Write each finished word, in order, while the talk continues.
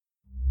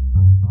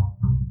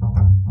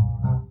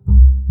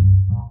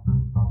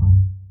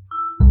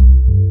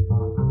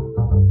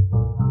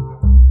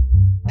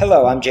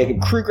Hello, I'm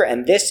Jacob Kruger,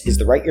 and this is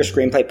the Write Your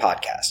Screenplay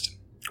podcast.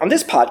 On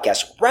this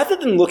podcast, rather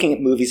than looking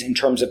at movies in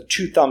terms of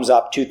 2 thumbs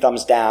up, 2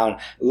 thumbs down,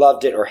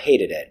 loved it or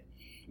hated it,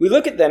 we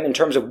look at them in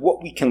terms of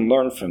what we can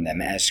learn from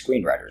them as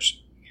screenwriters.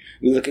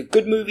 We look at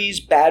good movies,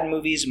 bad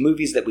movies,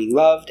 movies that we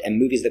loved, and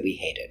movies that we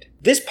hated.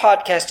 This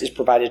podcast is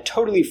provided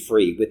totally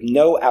free with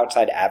no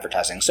outside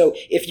advertising, so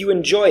if you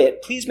enjoy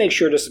it, please make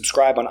sure to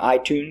subscribe on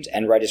iTunes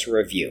and write us a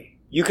review.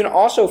 You can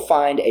also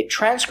find a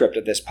transcript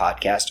of this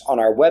podcast on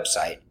our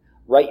website,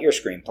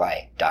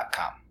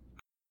 writeyourscreenplay.com.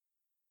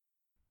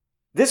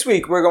 This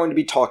week, we're going to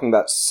be talking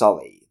about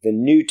Sully, the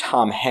new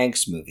Tom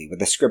Hanks movie with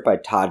a script by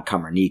Todd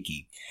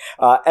Komarnicki.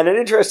 And an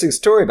interesting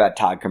story about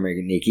Todd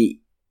Komarnicki,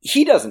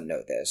 he doesn't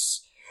know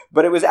this,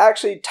 but it was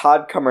actually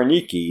Todd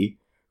Komarnicki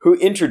who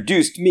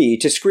introduced me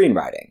to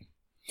screenwriting.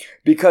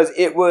 Because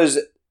it was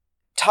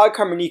Todd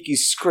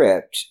Komarnicki's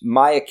script,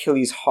 My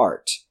Achilles'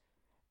 Heart,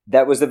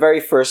 that was the very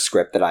first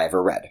script that I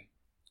ever read.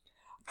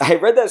 I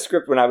read that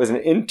script when I was an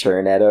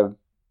intern at a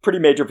pretty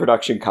major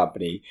production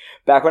company,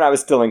 back when I was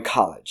still in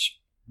college.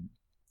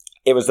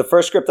 It was the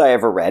first script I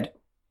ever read,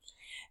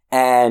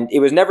 and it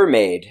was never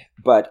made,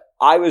 but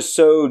I was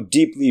so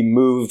deeply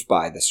moved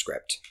by the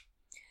script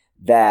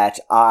that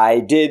I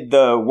did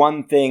the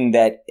one thing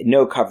that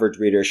no coverage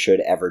reader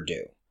should ever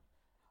do.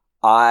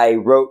 I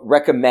wrote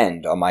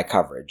recommend on my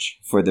coverage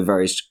for the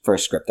very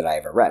first script that I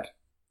ever read.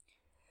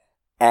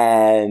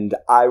 And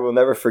I will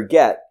never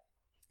forget,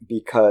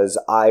 because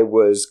I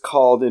was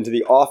called into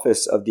the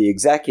office of the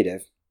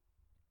executive.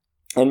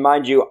 And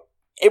mind you,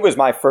 it was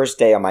my first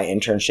day on my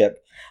internship.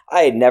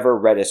 I had never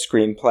read a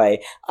screenplay.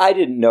 I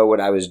didn't know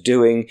what I was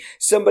doing.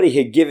 Somebody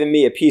had given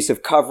me a piece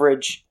of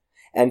coverage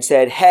and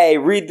said, hey,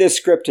 read this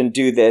script and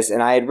do this.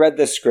 And I had read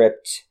the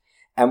script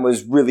and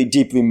was really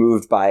deeply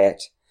moved by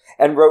it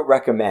and wrote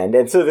recommend.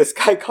 And so this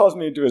guy calls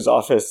me into his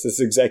office, this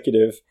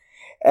executive,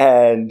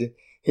 and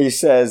he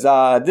says,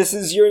 this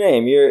is your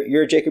name.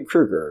 You're Jacob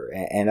Kruger.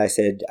 And I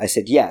said,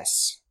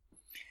 yes.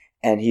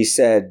 And he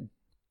said,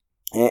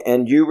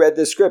 and you read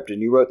this script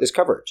and you wrote this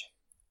coverage?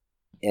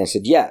 And I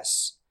said,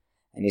 yes.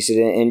 And he said,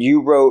 and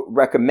you wrote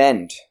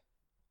recommend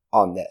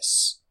on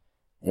this?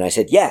 And I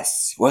said,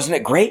 yes. Wasn't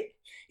it great?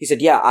 He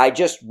said, yeah, I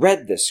just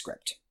read this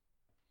script.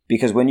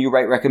 Because when you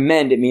write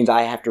recommend, it means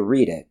I have to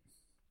read it.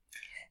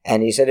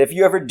 And he said, if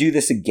you ever do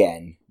this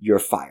again, you're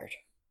fired.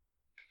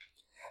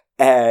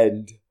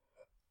 And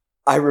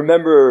I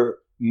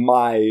remember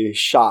my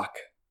shock,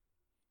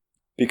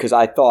 because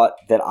I thought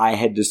that I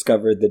had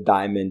discovered the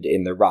diamond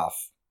in the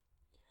rough.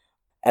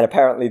 And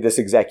apparently this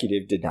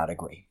executive did not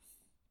agree.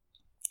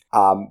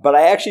 But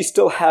I actually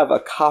still have a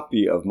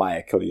copy of My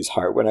Achilles'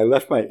 Heart. When I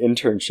left my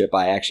internship,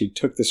 I actually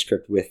took the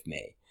script with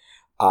me.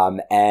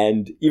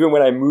 And even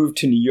when I moved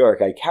to New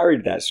York, I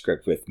carried that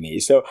script with me.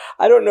 So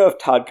I don't know if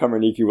Todd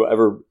Komarnicki will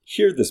ever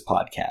hear this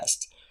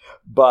podcast,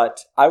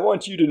 but I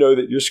want you to know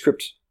that your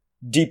script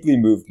deeply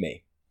moved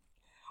me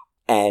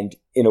and,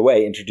 in a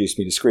way, introduced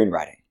me to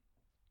screenwriting.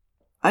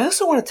 I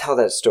also want to tell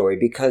that story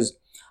because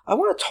I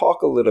want to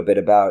talk a little bit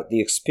about the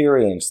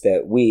experience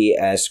that we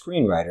as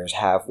screenwriters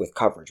have with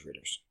coverage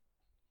readers.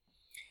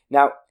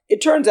 Now,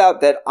 it turns out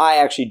that I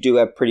actually do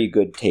have pretty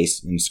good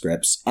taste in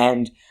scripts,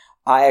 and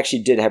I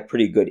actually did have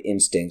pretty good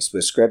instincts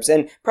with scripts,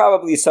 and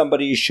probably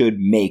somebody should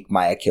make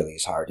My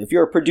Achilles' Heart. If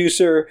you're a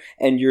producer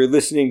and you're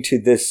listening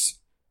to this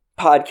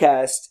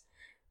podcast,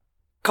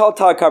 call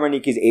Todd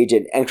Komarnicki's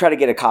agent and try to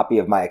get a copy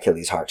of My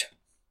Achilles' Heart.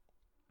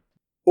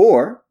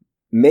 Or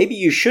maybe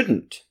you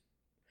shouldn't.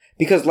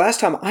 Because last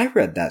time I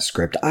read that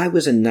script, I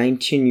was a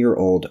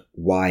 19-year-old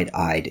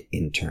wide-eyed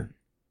intern.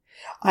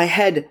 I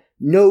had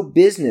no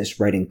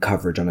business writing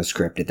coverage on a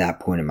script at that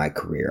point in my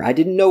career. I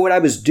didn't know what I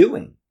was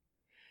doing.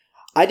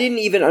 I didn't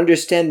even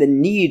understand the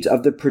needs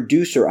of the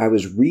producer I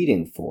was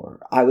reading for.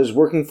 I was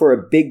working for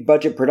a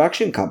big-budget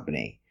production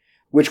company,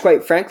 which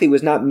quite frankly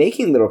was not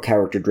making little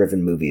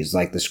character-driven movies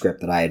like the script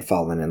that I had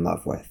fallen in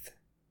love with.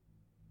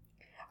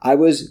 I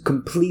was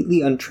completely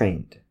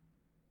untrained.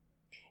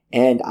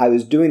 And I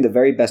was doing the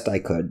very best I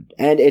could,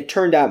 and it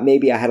turned out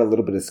maybe I had a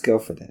little bit of skill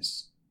for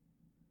this.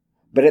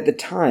 But at the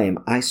time,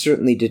 I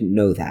certainly didn't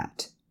know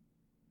that.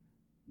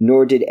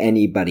 Nor did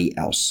anybody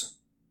else.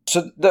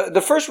 So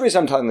the first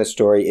reason I'm telling this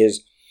story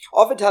is,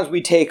 oftentimes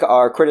we take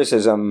our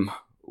criticism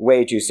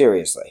way too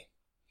seriously.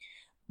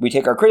 We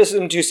take our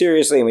criticism too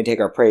seriously, and we take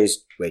our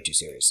praise way too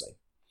seriously.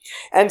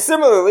 And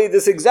similarly,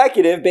 this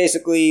executive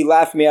basically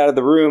laughed me out of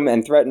the room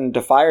and threatened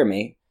to fire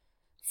me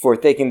for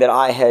thinking that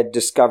I had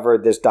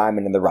discovered this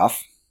diamond in the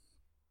rough.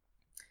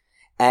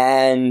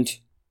 And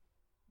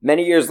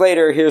many years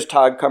later, here's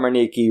Todd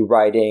Komarnicki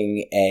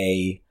writing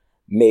a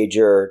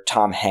major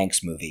Tom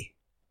Hanks movie.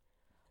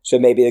 So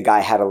maybe the guy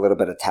had a little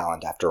bit of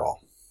talent after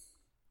all.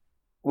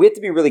 We have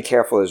to be really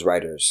careful as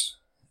writers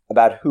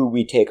about who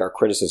we take our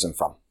criticism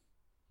from.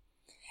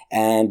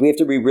 And we have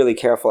to be really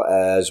careful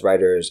as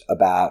writers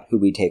about who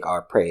we take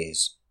our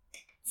praise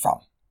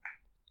from.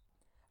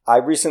 I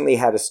recently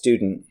had a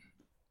student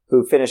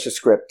who finished a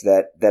script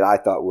that I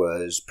thought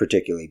was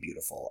particularly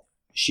beautiful.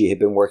 She had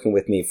been working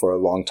with me for a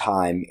long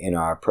time in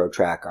our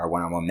ProTrack, our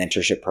one-on-one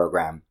mentorship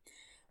program.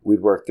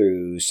 we'd worked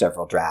through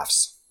several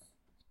drafts.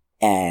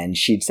 And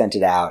she'd sent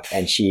it out,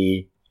 and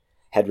she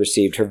had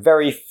received her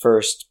very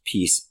first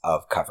piece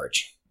of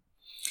coverage.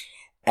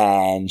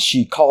 And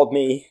she called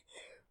me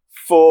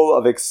full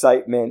of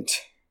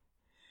excitement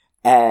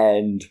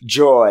and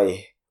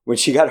joy when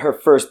she got her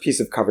first piece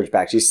of coverage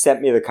back. She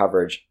sent me the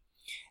coverage.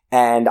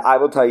 And I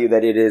will tell you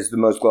that it is the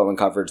most glowing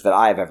coverage that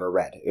I've ever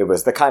read. It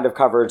was the kind of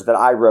coverage that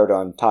I wrote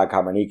on Todd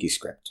Komarnicki's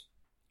script.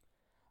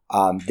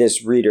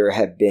 This reader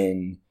had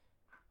been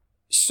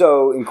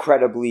so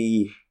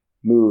incredibly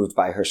moved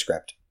by her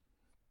script.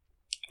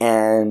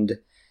 And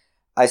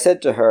I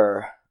said to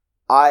her,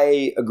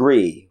 I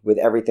agree with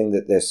everything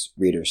that this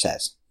reader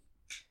says,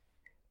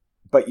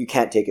 but you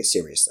can't take it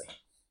seriously.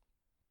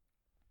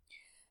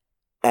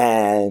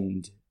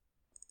 And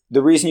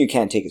the reason you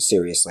can't take it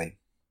seriously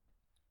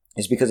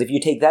is because if you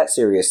take that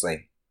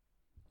seriously,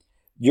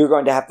 you're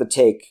going to have to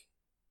take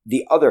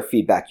the other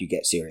feedback you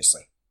get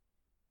seriously.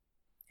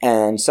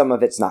 And some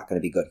of it's not going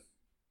to be good.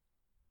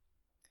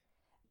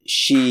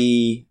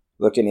 She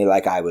looked at me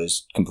like I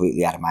was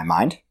completely out of my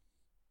mind.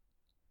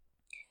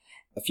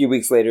 A few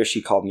weeks later,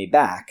 she called me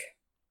back.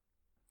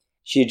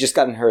 She had just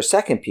gotten her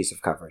second piece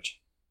of coverage.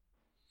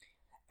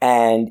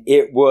 And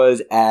it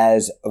was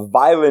as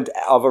violent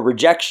of a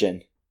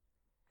rejection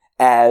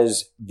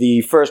as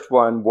the first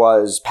one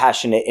was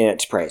passionate in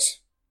its praise.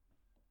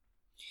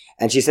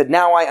 And she said,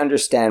 now I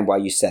understand why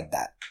you said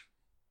that.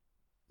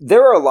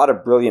 There are a lot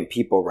of brilliant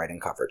people writing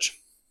coverage.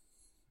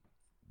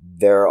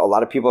 There are a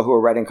lot of people who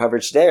are writing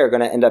coverage today are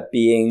going to end up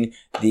being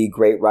the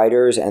great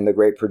writers and the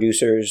great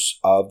producers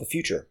of the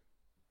future.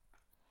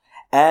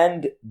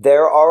 And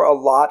there are a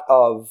lot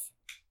of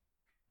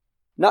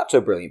not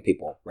so brilliant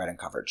people writing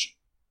coverage.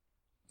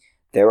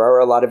 There are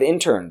a lot of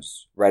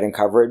interns writing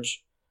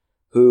coverage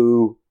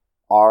who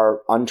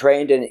are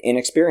untrained and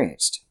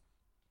inexperienced.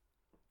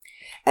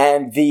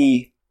 And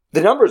the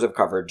numbers of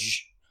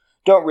coverage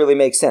don't really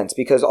make sense,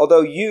 because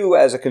although you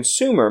as a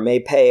consumer may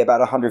pay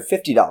about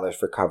 $150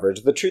 for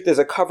coverage, the truth is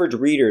a coverage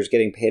reader is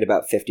getting paid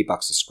about $50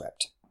 a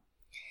script.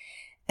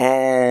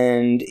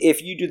 And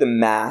if you do the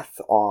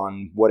math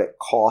on what it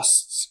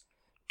costs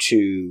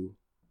to,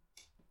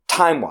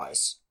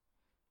 time-wise,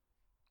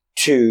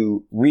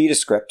 to read a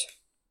script,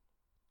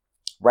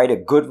 write a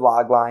good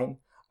logline,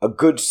 a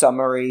good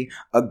summary,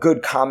 a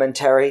good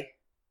commentary,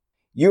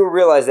 you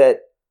realize that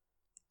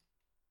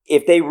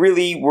if they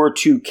really were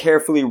to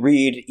carefully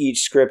read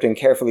each script and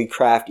carefully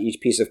craft each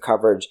piece of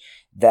coverage,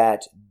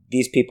 that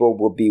these people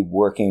will be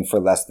working for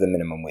less than the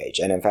minimum wage.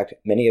 And in fact,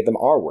 many of them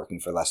are working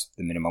for less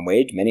than the minimum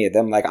wage. Many of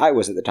them, like I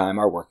was at the time,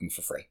 are working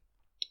for free.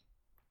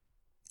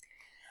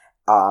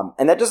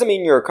 And that doesn't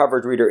mean your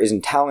coverage reader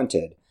isn't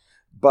talented,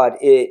 but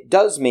it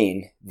does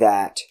mean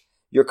that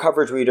your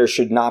coverage reader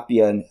should not be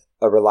a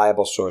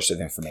reliable source of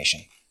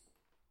information.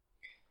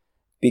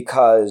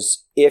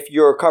 Because if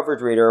your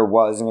coverage reader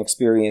was an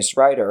experienced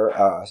writer,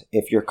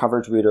 if your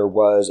coverage reader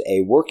was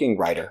a working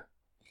writer,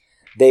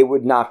 they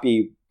would not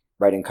be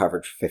writing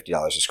coverage for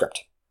 $50 a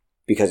script,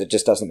 because it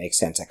just doesn't make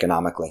sense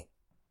economically.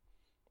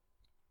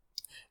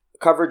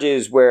 Coverage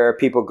is where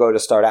people go to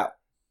start out.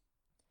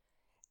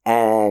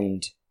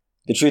 And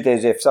the truth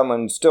is, if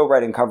someone's still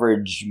writing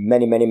coverage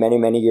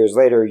many years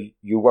later,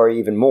 you worry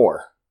even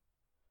more,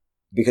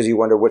 because you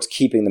wonder what's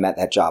keeping them at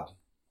that job.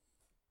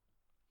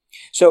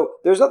 So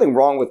there's nothing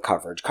wrong with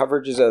coverage.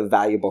 Coverage is a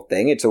valuable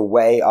thing. It's a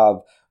way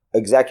of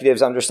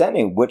executives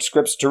understanding which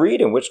scripts to read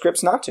and which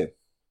scripts not to.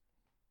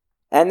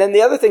 And then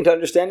the other thing to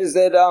understand is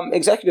that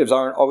executives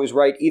aren't always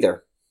right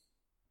either.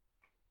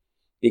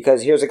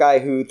 Because here's a guy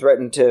who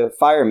threatened to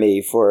fire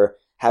me for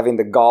having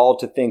the gall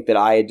to think that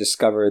I had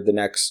discovered the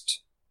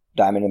next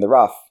diamond in the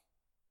rough.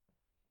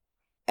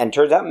 And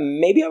turns out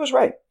maybe I was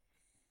right.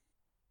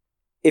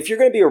 If you're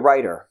going to be a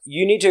writer,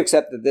 you need to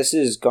accept that this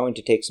is going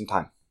to take some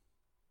time.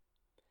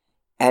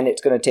 And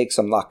it's going to take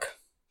some luck.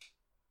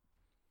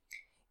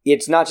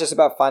 It's not just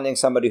about finding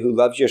somebody who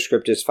loves your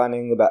script, it's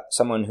finding about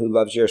someone who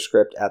loves your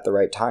script at the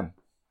right time.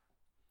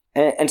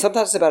 And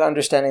sometimes it's about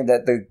understanding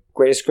that the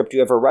greatest script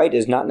you ever write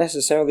is not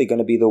necessarily going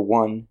to be the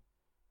one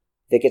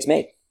that gets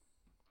made.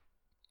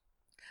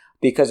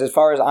 Because as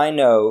far as I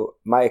know,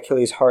 my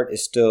Achilles' heart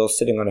is still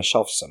sitting on a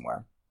shelf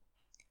somewhere.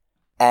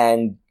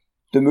 And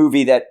the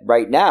movie that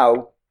right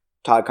now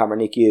Todd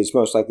Komarnicki is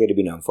most likely to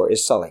be known for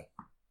is Sully.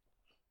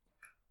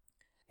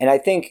 And I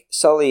think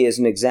Sully is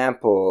an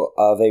example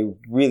of a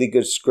really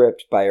good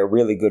script by a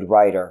really good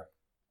writer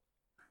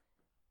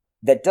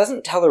that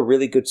doesn't tell a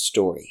really good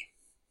story.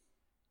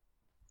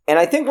 And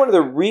I think one of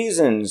the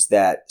reasons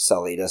that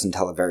Sully doesn't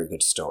tell a very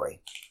good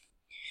story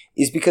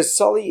is because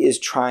Sully is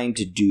trying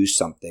to do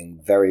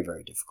something very,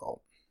 very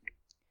difficult.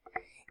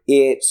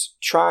 It's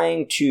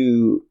trying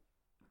to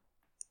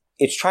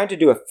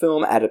do a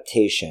film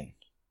adaptation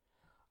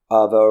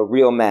of a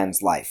real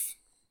man's life.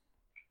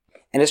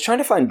 And it's trying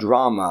to find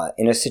drama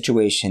in a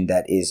situation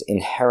that is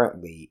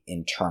inherently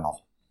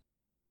internal.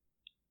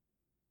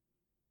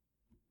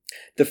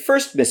 The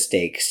first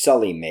mistake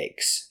Sully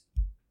makes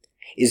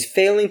is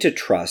failing to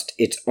trust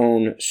its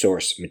own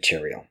source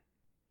material.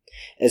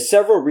 As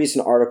several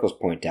recent articles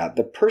point out,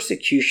 the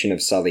persecution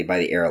of Sully by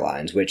the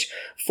airlines, which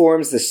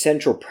forms the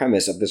central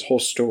premise of this whole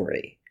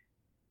story,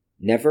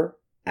 never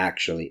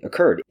actually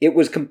occurred. It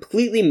was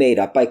completely made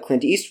up by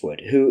Clint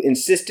Eastwood, who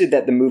insisted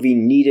that the movie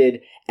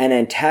needed an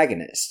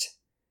antagonist,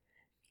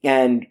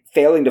 and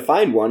failing to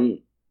find one,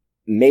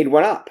 made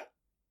one up.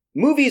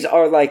 Movies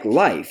are like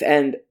life,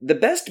 and the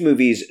best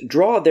movies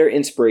draw their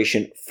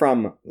inspiration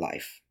from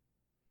life.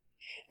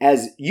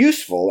 As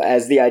useful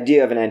as the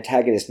idea of an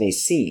antagonist may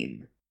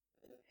seem,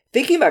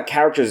 thinking about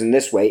characters in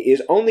this way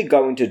is only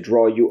going to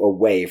draw you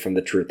away from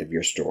the truth of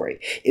your story.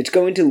 It's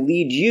going to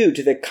lead you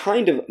to the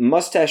kind of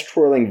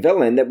mustache-twirling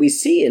villain that we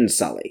see in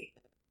Sully,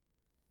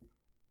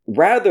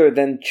 rather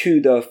than to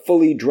the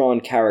fully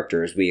drawn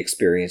characters we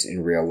experience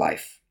in real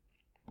life.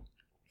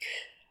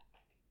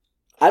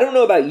 I don't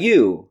know about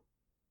you,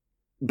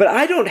 but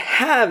I don't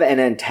have an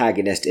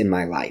antagonist in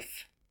my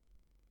life.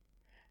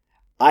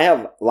 I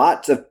have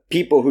lots of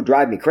people who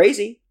drive me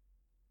crazy.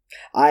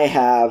 I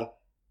have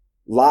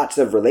lots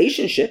of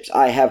relationships.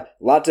 I have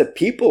lots of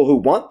people who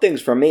want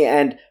things from me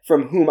and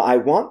from whom I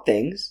want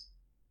things.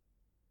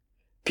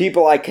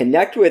 People I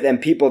connect with and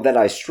people that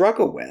I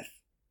struggle with.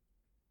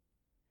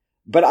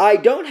 But I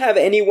don't have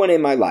anyone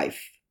in my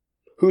life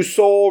whose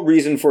sole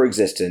reason for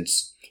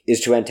existence is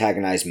to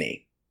antagonize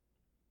me.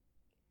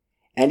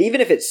 And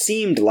even if it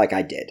seemed like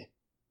I did,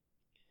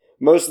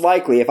 most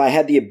likely if I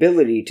had the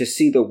ability to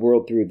see the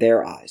world through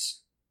their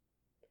eyes,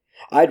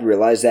 I'd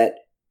realize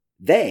that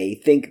they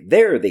think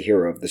they're the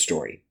hero of the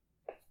story,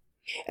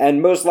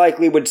 and most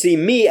likely would see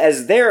me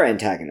as their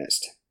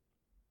antagonist.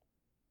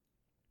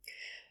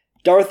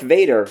 Darth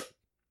Vader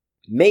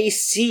may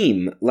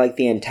seem like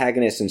the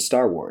antagonist in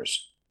Star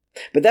Wars,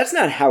 but that's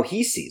not how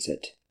he sees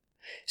it.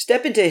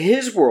 Step into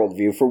his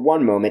worldview for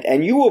one moment,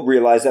 and you will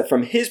realize that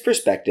from his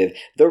perspective,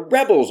 the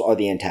rebels are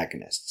the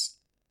antagonists.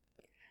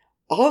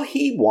 All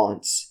he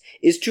wants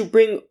is to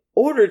bring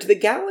order to the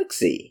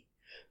galaxy,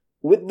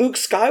 with Luke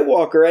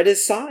Skywalker at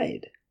his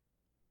side.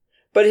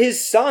 But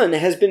his son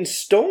has been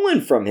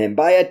stolen from him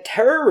by a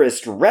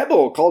terrorist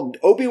rebel called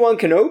Obi-Wan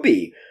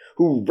Kenobi,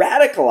 who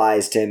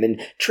radicalized him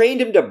and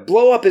trained him to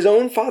blow up his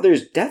own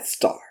father's Death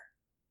Star.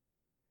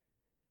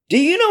 Do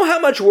you know how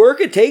much work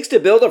it takes to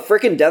build a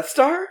frickin' Death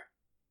Star?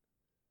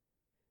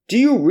 Do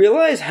you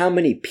realize how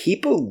many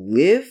people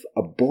live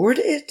aboard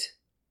it?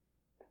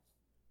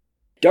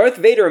 Darth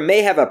Vader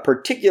may have a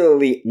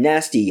particularly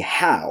nasty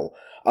how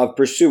of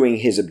pursuing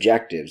his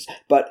objectives,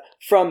 but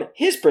from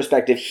his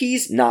perspective,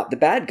 he's not the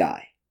bad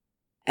guy.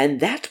 And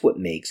that's what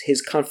makes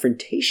his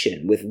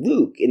confrontation with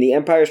Luke in The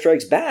Empire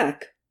Strikes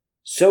Back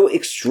so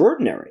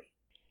extraordinary.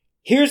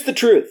 Here's the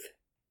truth.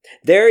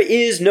 There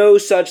is no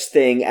such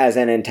thing as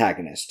an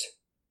antagonist.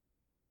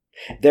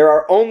 There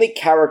are only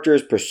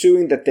characters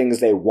pursuing the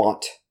things they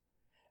want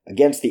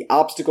against the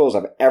obstacles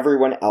of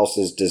everyone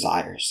else's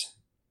desires.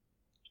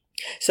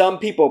 Some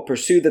people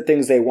pursue the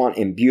things they want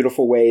in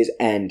beautiful ways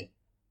and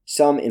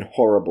some in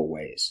horrible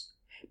ways.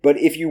 But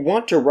if you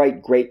want to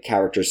write great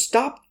characters,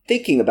 stop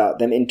thinking about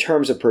them in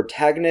terms of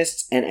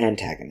protagonists and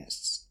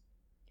antagonists,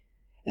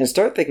 and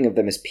start thinking of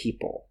them as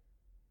people.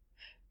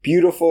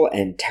 Beautiful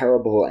and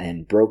terrible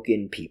and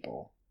broken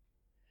people,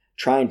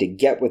 trying to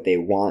get what they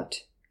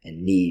want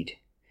and need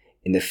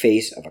in the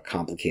face of a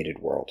complicated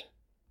world.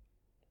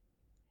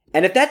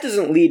 And if that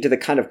doesn't lead to the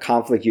kind of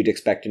conflict you'd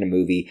expect in a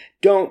movie,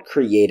 don't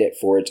create it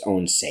for its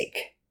own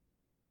sake.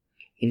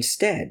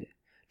 Instead,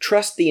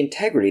 trust the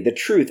integrity, the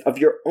truth of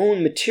your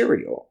own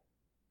material.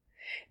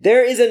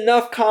 There is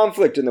enough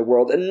conflict in the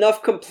world,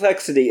 enough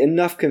complexity,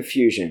 enough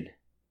confusion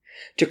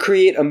to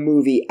create a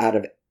movie out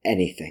of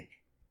anything.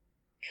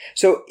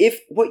 So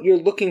if what you're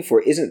looking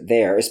for isn't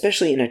there,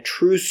 especially in a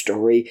true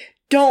story,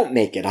 don't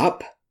make it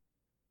up.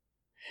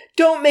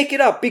 Don't make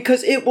it up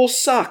because it will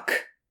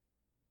suck.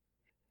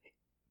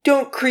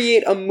 Don't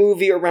create a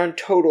movie around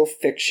total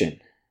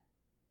fiction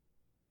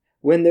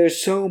when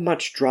there's so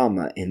much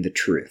drama in the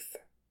truth.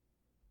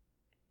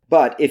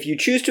 But if you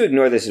choose to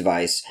ignore this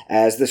advice,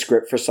 as the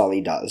script for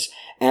Sully does,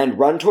 and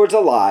run towards a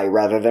lie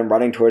rather than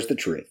running towards the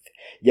truth,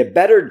 you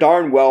better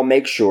darn well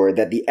make sure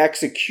that the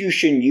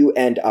execution you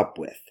end up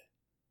with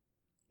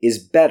is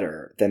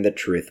better than the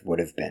truth would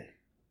have been.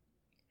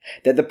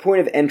 That the point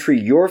of entry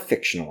you're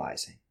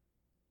fictionalizing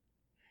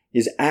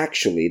is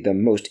actually the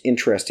most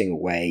interesting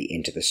way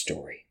into the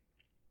story.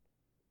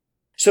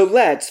 So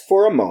let's,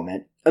 for a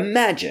moment,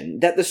 imagine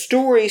that the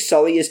story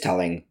Sully is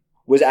telling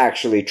was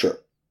actually true.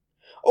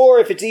 Or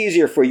if it's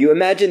easier for you,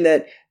 imagine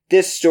that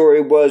this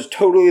story was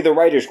totally the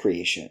writer's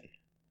creation,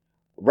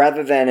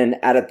 rather than an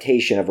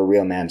adaptation of a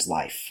real man's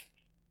life.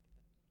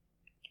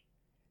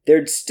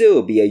 There'd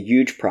still be a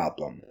huge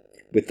problem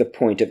with the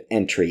point of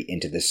entry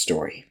into this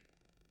story.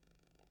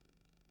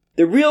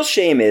 The real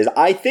shame is,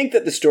 I think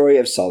that the story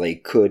of Sully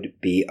could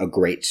be a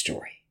great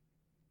story.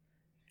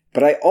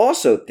 But I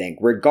also think,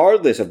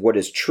 regardless of what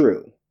is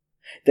true,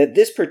 that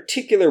this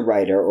particular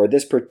writer or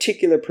this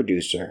particular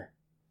producer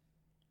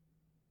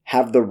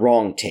have the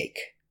wrong take.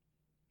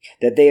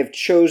 That they have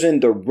chosen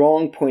the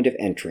wrong point of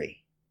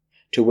entry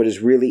to what is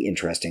really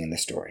interesting in the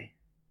story.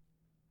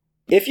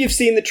 If you've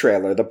seen the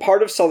trailer, the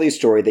part of Sully's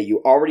story that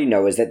you already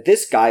know is that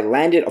this guy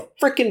landed a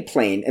frickin'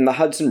 plane in the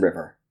Hudson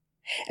River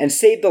and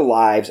saved the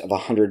lives of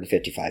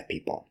 155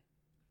 people.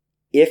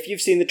 If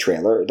you've seen the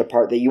trailer, the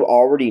part that you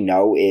already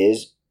know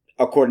is,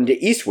 according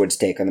to Eastwood's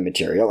take on the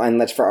material, and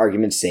let's for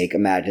argument's sake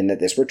imagine that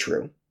this were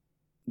true,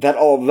 that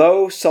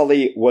although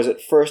Sully was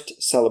at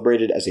first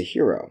celebrated as a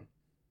hero,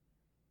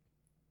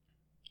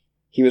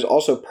 he was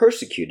also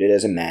persecuted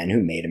as a man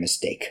who made a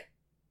mistake.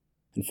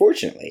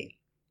 Unfortunately,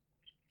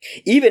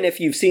 even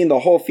if you've seen the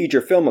whole feature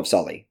film of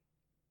Sully,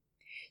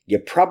 you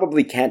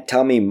probably can't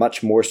tell me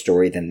much more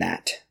story than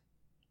that.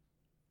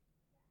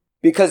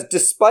 Because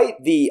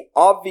despite the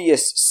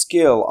obvious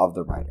skill of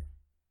the writer,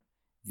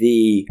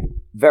 the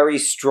very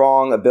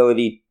strong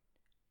ability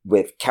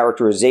with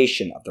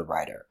characterization of the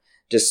writer,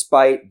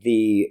 despite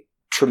the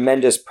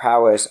tremendous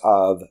prowess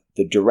of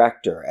the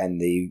director and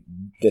the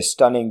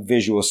stunning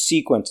visual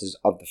sequences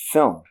of the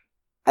film,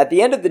 at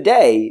the end of the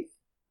day,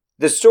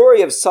 the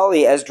story of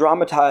Sully as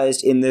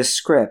dramatized in this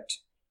script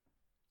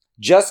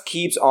just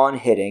keeps on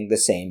hitting the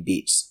same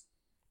beats.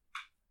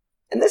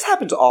 And this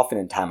happens often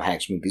in Tom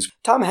Hanks movies.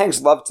 Tom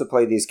Hanks loves to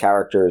play these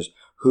characters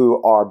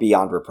who are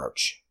beyond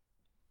reproach.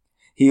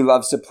 He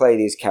loves to play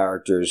these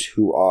characters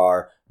who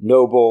are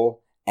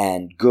noble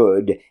and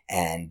good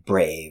and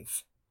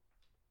brave.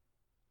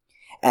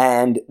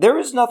 And there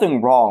is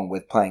nothing wrong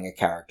with playing a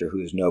character who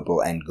is noble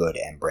and good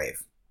and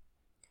brave.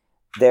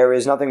 There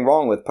is nothing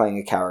wrong with playing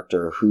a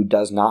character who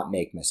does not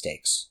make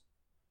mistakes,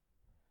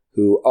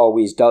 who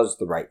always does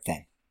the right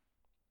thing.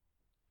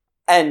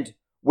 And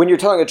when you're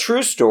telling a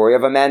true story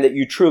of a man that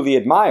you truly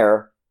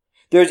admire,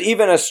 there's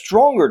even a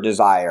stronger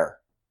desire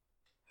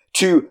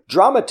to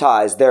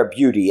dramatize their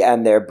beauty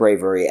and their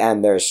bravery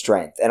and their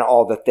strength and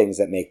all the things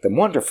that make them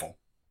wonderful.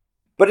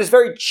 But it's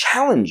very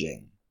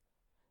challenging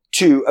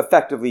to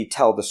effectively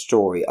tell the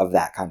story of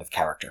that kind of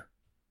character,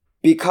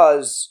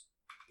 because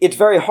it's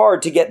very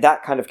hard to get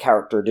that kind of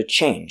character to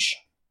change.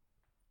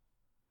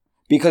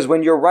 Because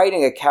when you're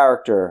writing a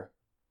character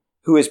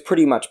who is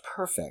pretty much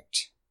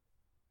perfect,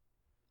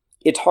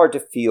 it's hard to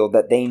feel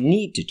that they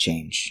need to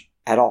change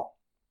at all.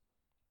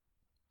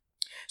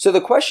 So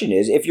the question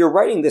is, if you're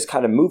writing this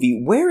kind of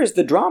movie, where is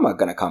the drama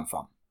going to come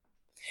from?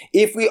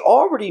 If we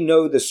already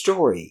know the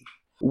story,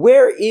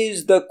 where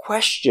is the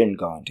question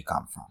going to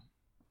come from?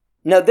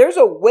 Now, there's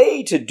a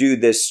way to do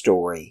this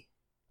story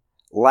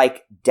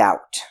like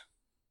Doubt.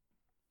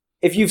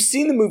 If you've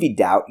seen the movie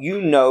Doubt,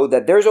 you know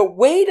that there's a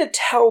way to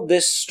tell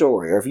this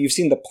story, or if you've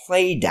seen the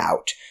play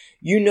Doubt,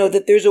 you know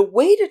that there's a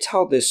way to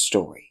tell this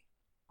story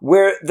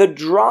where the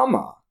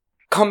drama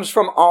comes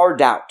from our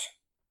doubt,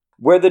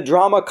 where the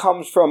drama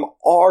comes from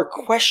our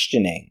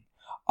questioning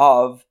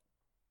of,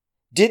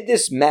 did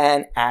this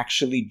man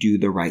actually do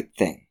the right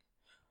thing?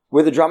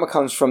 Where the drama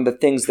comes from the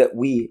things that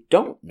we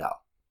don't know,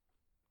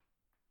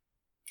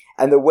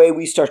 and the way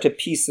we start to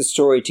piece the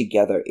story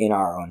together in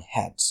our own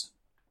heads.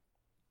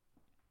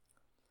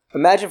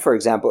 Imagine, for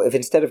example, if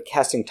instead of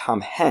casting Tom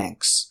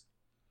Hanks,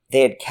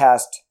 they had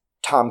cast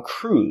Tom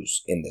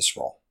Cruise in this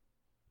role.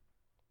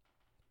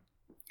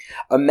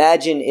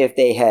 Imagine if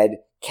they had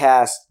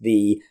cast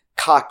the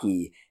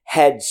cocky,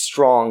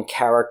 headstrong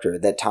character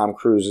that Tom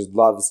Cruise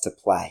loves to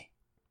play.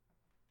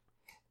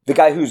 The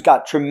guy who's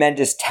got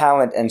tremendous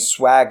talent and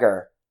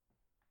swagger,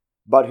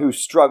 but who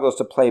struggles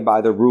to play by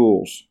the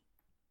rules.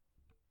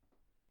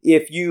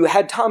 If you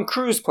had Tom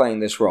Cruise playing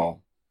this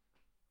role,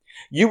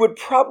 you would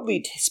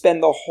probably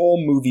spend the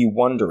whole movie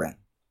wondering,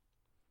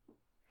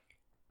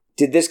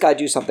 did this guy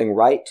do something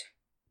right?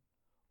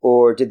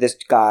 Or did this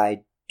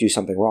guy do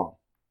something wrong?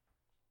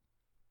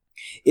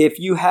 If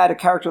you had a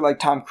character like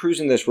Tom Cruise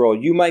in this role,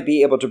 you might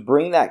be able to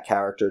bring that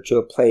character to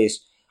a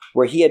place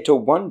where he had to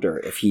wonder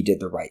if he did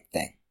the right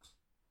thing.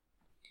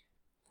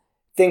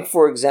 Think,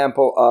 for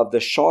example, of The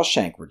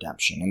Shawshank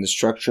Redemption and the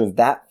structure of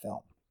that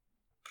film,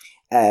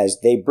 as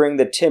they bring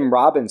the Tim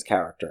Robbins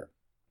character,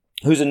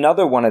 who's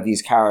another one of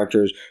these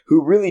characters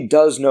who really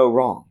does no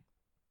wrong,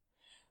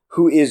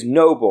 who is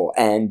noble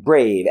and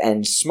brave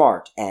and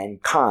smart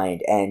and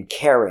kind and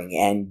caring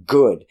and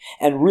good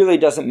and really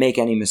doesn't make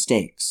any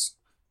mistakes.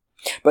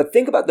 But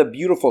think about the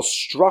beautiful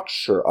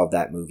structure of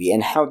that movie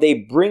and how they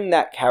bring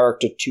that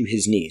character to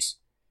his knees.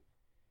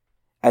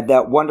 At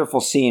that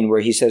wonderful scene where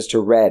he says to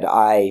Red,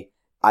 I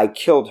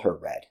killed her,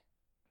 Red.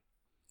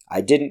 I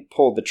didn't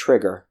pull the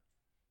trigger,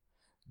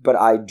 but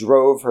I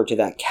drove her to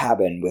that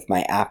cabin with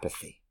my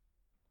apathy.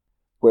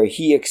 Where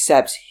he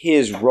accepts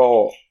his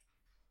role,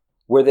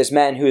 where this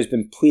man who has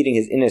been pleading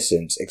his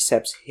innocence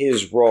accepts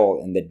his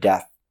role in the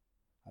death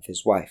of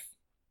his wife.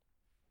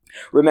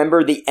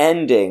 Remember the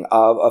ending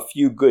of A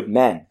Few Good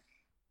Men,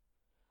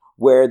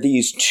 where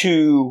these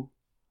two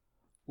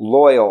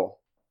loyal,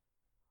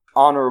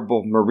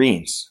 honorable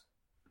Marines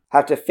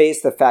have to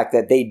face the fact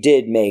that they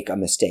did make a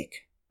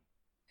mistake.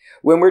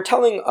 When we're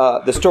telling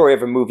the story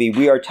of a movie,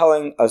 we are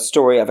telling a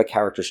story of a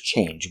character's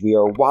change. We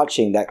are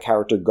watching that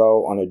character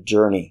go on a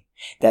journey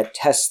that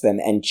tests them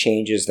and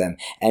changes them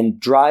and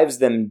drives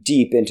them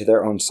deep into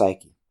their own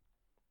psyche.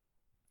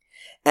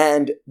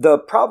 And the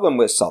problem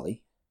with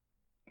Sully,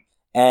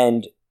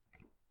 and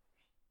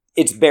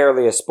It's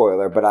barely a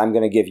spoiler, but I'm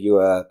going to give you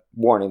a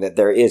warning that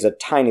there is a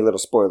tiny little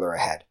spoiler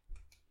ahead.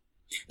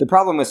 The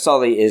problem with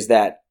Sully is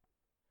that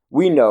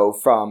we know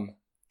from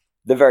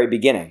the very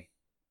beginning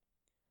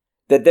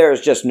that there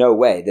is just no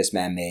way this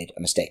man made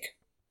a mistake.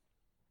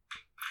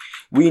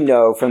 We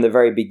know from the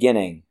very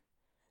beginning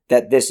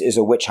that this is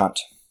a witch hunt.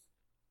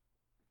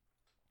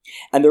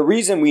 And the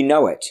reason we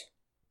know it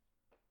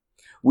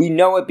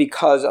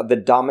because of the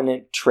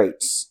dominant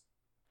traits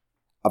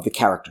of the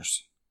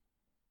characters.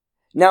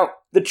 Now,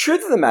 the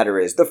truth of the matter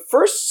is, the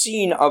first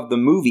scene of the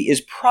movie is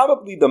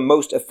probably the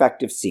most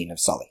effective scene of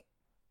Sully.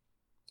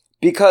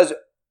 Because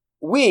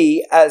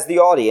we, as the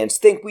audience,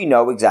 think we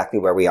know exactly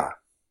where we are.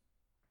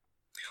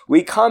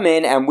 We come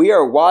in and we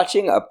are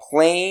watching a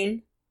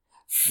plane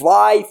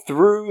fly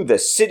through the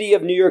city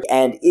of New York,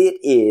 and it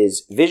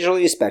is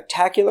visually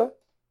spectacular.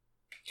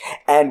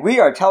 And we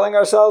are telling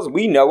ourselves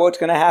we know what's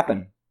going to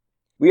happen.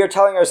 We are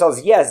telling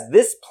ourselves, yes,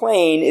 this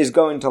plane is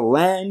going to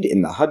land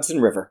in the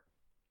Hudson River.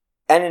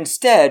 And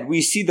instead,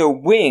 we see the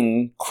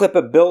wing clip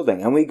a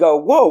building, and we go,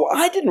 whoa,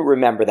 I didn't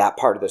remember that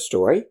part of the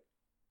story.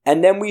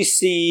 And then we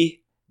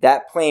see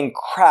that plane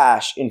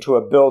crash into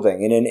a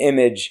building in an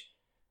image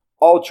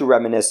ultra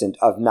reminiscent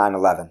of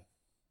 9/11.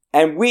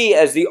 And we,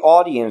 as the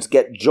audience,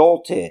 get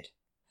jolted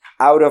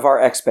out of our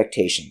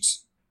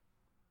expectations.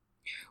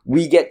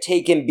 We get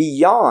taken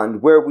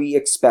beyond where we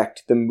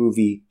expect the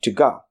movie to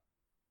go.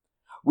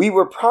 We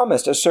were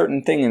promised a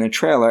certain thing in the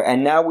trailer,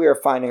 and now we are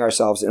finding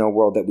ourselves in a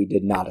world that we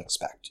did not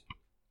expect.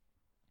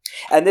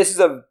 And this is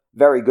a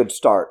very good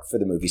start for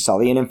the movie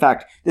Sully, and in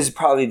fact, this is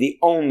probably the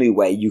only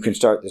way you can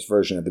start this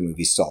version of the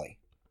movie Sully.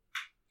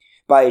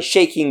 By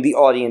shaking the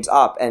audience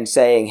up and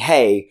saying,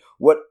 hey,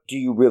 what do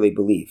you really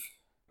believe?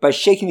 By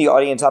shaking the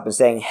audience up and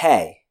saying,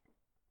 hey,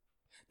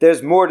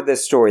 there's more to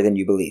this story than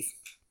you believe.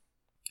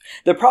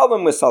 The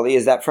problem with Sully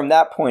is that from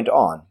that point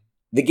on,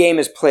 the game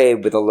is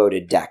played with a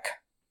loaded deck.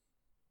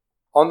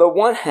 On the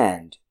one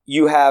hand,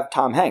 you have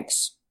Tom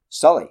Hanks,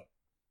 Sully,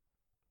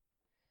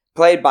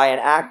 played by an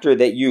actor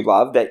that you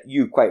love, that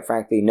you quite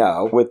frankly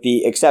know, with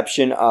the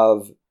exception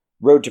of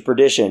Road to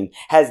Perdition,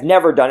 has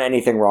never done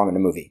anything wrong in a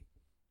movie.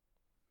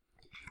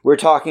 We're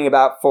talking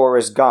about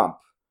Forrest Gump.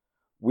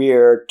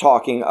 We're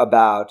talking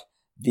about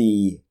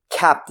the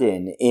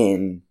captain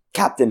in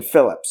Captain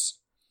Phillips.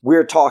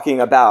 We're talking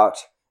about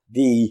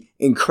the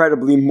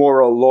incredibly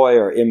moral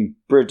lawyer in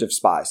Bridge of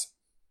Spies.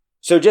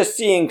 So just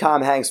seeing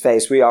Tom Hanks'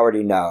 face, we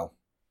already know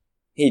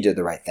he did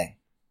the right thing.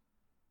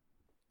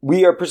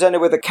 We are presented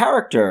with a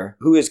character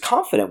who is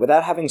confident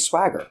without having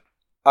swagger.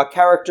 A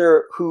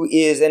character who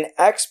is an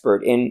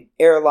expert in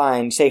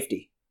airline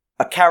safety.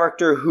 A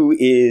character who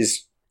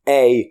is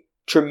a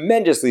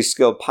tremendously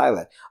skilled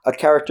pilot. A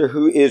character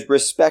who is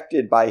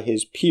respected by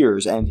his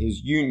peers and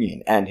his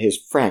union and his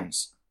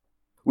friends.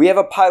 We have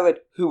a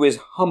pilot who is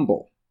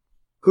humble,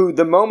 who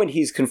the moment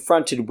he's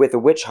confronted with a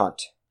witch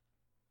hunt,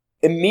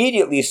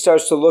 immediately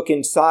starts to look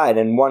inside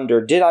and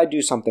wonder, did I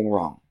do something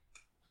wrong?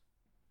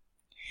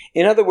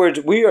 In other words,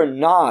 we are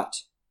not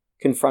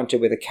confronted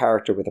with a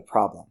character with a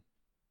problem.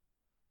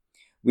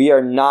 We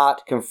are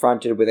not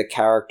confronted with a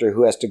character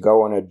who has to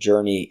go on a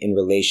journey in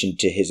relation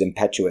to his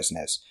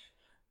impetuousness,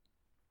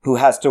 who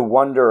has to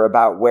wonder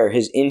about where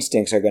his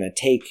instincts are going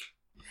to take.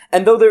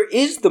 And though there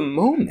is the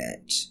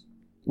moment,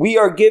 we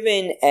are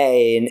given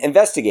an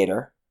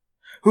investigator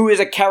who is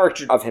a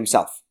character of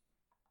himself.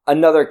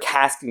 Another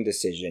casting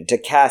decision to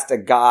cast a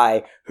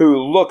guy who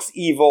looks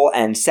evil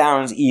and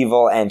sounds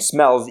evil and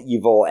smells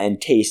evil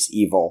and tastes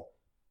evil.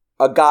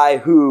 A guy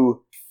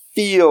who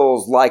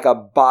feels like a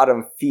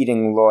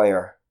bottom-feeding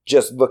lawyer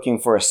just looking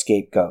for a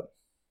scapegoat.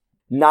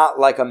 Not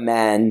like a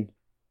man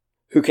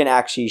who can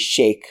actually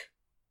shake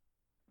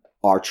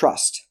our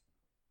trust.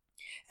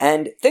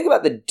 And think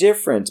about the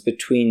difference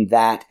between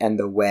that and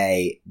the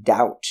way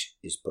Doubt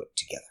is put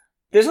together.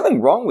 There's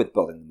nothing wrong with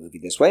building the movie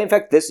this way. In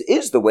fact, this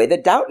is the way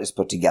that Doubt is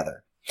put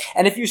together.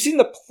 And if you've seen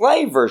the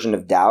play version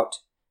of Doubt,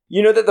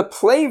 you know that the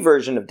play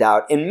version of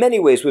Doubt in many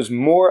ways was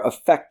more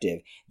effective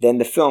than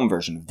the film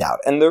version of Doubt.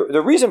 And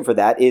the reason for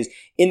that is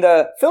in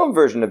the film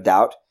version of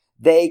Doubt,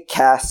 they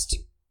cast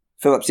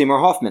Philip Seymour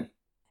Hoffman.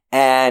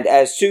 And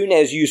as soon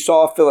as you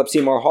saw Philip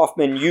Seymour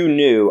Hoffman, you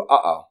knew,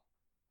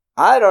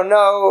 I don't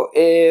know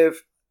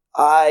if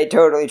I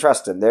totally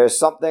trust him. There's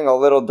something a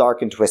little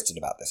dark and twisted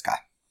about this guy.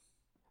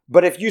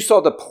 But if you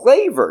saw the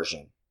play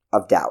version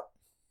of Doubt,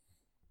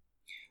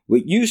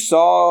 what you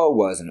saw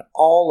was an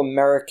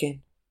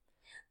all-American,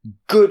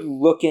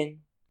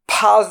 good-looking,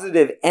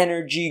 positive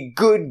energy,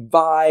 good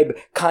vibe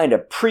kind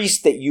of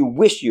priest that you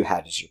wish you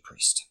had as your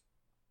priest.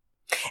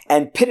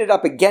 And pitted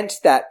up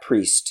against that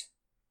priest,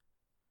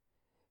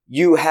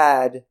 you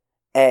had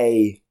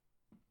a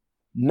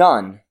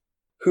nun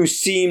who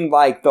seemed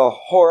like the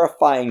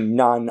horrifying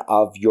nun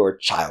of your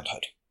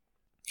childhood.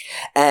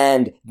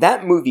 And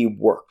that movie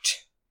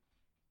worked.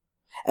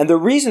 And the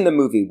reason the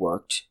movie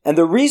worked, and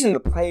the reason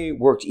the play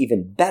worked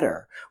even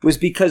better, was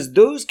because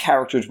those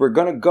characters were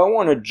going to go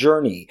on a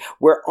journey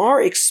where our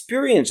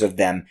experience of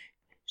them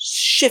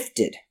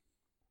shifted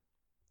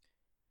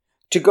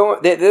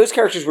those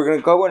characters were going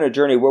to go on a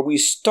journey where we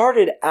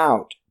started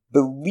out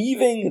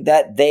believing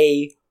that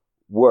they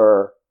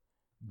were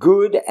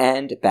good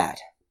and bad.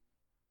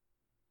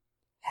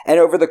 And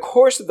over the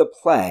course of the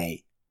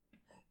play,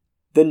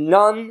 the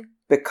nun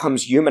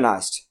becomes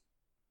humanized.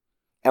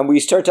 And we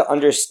start to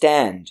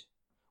understand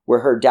where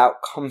her doubt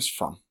comes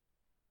from.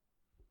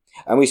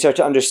 And we start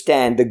to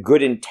understand the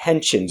good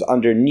intentions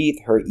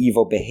underneath her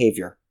evil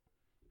behavior.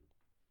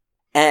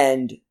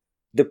 And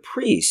the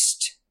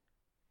priest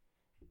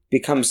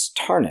becomes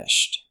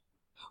tarnished,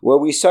 where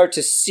we start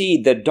to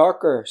see the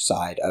darker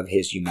side of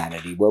his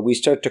humanity, where we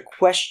start to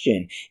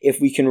question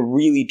if we can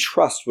really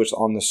trust what's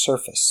on the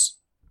surface.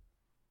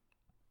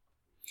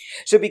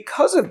 So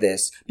because of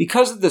this,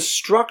 because of the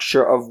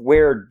structure of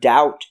where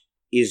doubt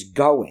is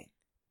going,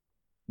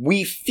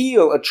 we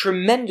feel a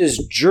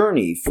tremendous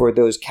journey for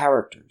those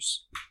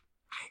characters,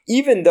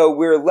 even though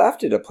we're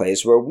left at a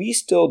place where we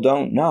still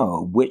don't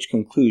know which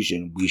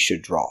conclusion we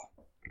should draw.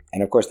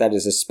 And of course, that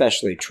is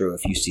especially true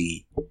if you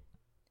see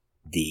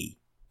the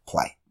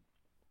play.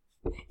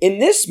 In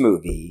this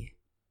movie,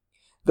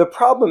 the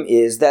problem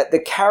is that the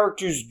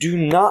characters do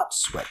not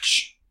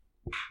switch.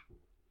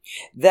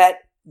 That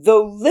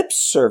though lip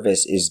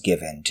service is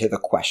given to the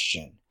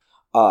question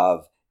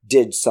of,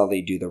 did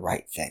Sully do the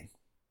right thing?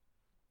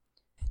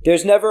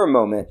 There's never a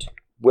moment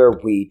where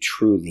we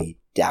truly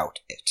doubt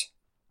it.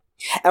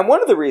 And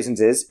one of the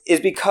reasons is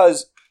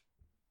because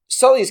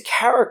Sully's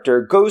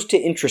character goes to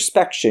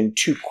introspection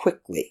too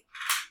quickly.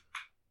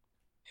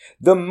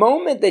 The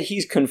moment that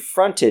he's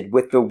confronted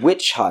with the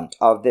witch hunt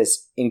of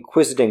this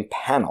inquisiting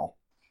panel,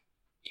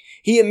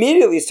 he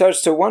immediately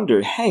starts to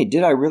wonder, hey,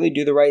 did I really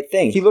do the right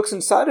thing? He looks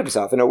inside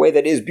himself in a way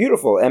that is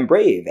beautiful and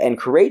brave and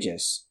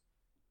courageous.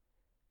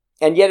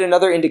 And yet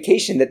another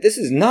indication that this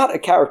is not a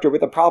character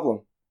with a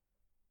problem.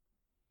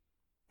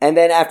 And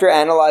then after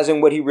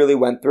analyzing what he really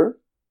went through,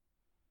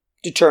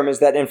 determines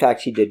that in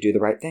fact he did do the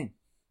right thing.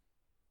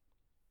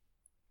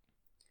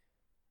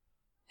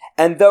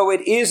 And though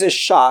it is a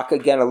shock,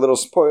 again a little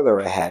spoiler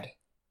ahead,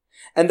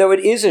 and though it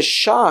is a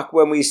shock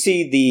when we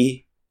see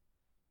the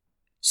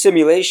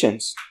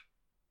simulations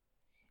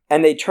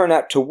and they turn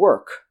out to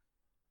work,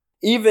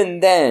 even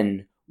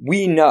then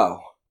we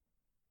know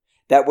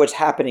that what's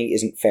happening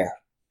isn't fair.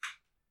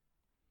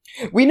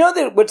 We know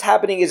that what's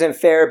happening isn't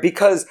fair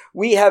because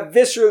we have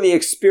viscerally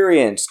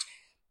experienced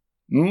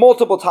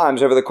multiple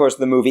times over the course of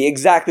the movie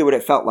exactly what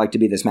it felt like to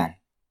be this man.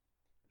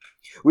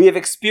 We have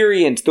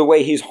experienced the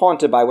way he's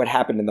haunted by what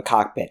happened in the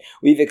cockpit.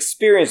 We've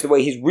experienced the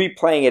way he's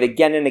replaying it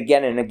again and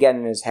again and again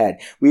in his head.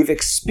 We've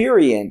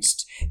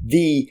experienced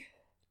the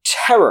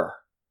terror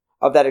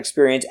of that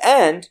experience,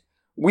 and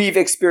we've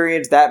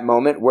experienced that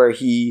moment where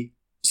he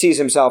sees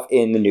himself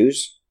in the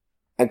news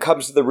and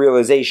comes to the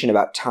realization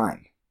about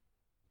time.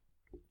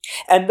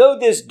 And though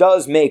this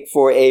does make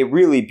for a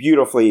really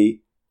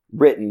beautifully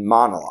written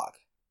monologue,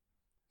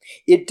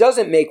 it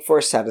doesn't make for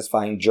a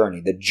satisfying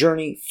journey. The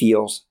journey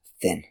feels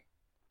thin.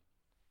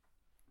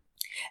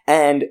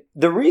 And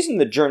the reason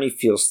the journey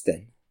feels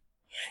thin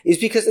is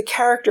because the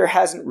character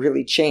hasn't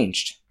really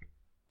changed.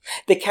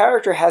 The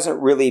character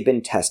hasn't really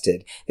been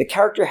tested. The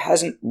character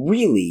hasn't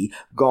really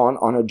gone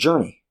on a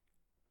journey.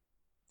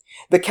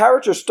 The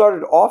character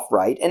started off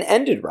right and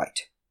ended right.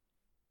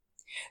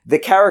 The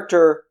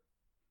character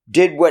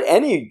did what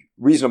any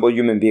reasonable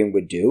human being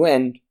would do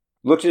and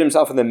looked at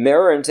himself in the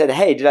mirror and said,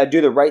 hey, did I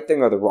do the right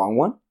thing or the wrong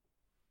one?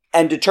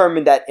 And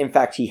determined that, in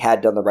fact, he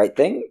had done the right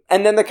thing.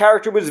 And then the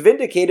character was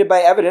vindicated by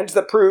evidence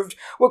that proved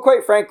what,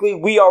 quite frankly,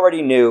 we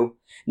already knew,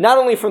 not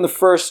only from the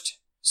first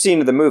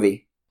scene of the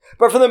movie,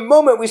 but from the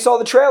moment we saw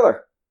the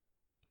trailer.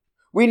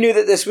 We knew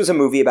that this was a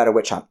movie about a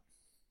witch hunt.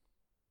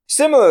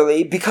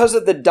 Similarly, because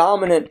of the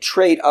dominant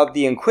trait of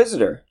the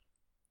Inquisitor,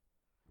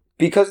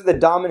 because of the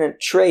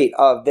dominant trait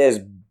of this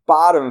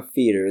bottom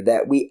feeder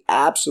that we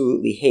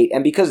absolutely hate,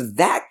 and because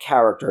that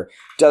character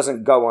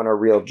doesn't go on a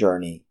real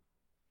journey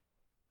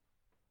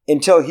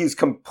until he's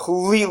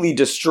completely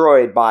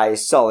destroyed by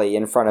Sully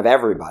in front of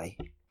everybody,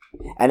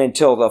 and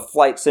until the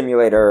flight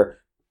simulator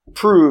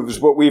proves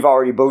what we've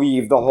already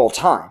believed the whole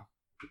time.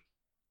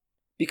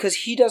 Because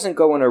he doesn't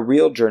go on a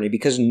real journey,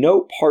 because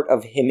no part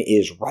of him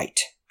is right.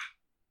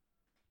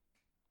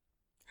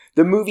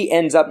 The movie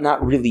ends up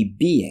not really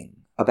being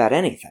about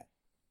anything.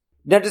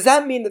 Now, does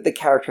that mean that the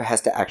character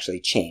has to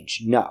actually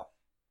change? No.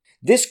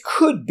 This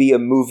could be a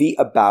movie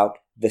about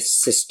the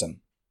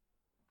system.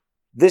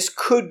 This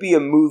could be a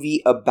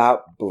movie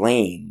about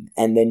blame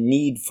and the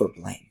need for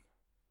blame.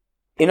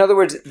 In other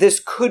words,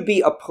 this could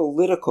be a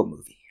political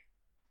movie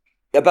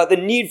about the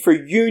need for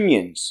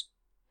unions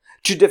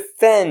to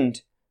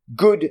defend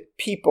good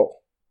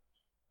people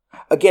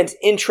against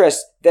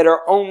interests that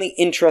are only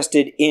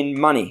interested in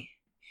money,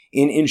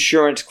 in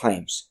insurance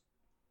claims,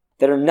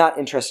 that are not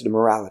interested in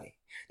morality.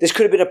 This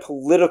could have been a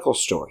political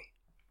story.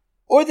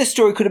 Or this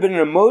story could have been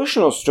an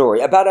emotional story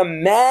about a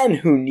man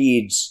who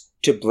needs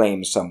to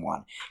blame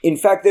someone. In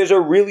fact, there's a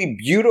really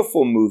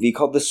beautiful movie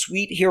called The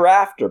Sweet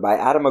Hereafter by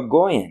Adam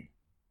Agoyan,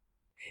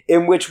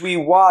 in which we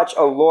watch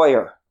a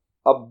lawyer,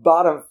 a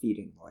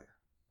bottom-feeding lawyer,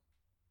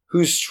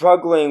 who's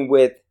struggling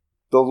with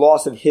the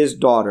loss of his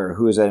daughter,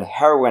 who is a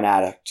heroin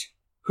addict,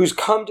 who's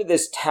come to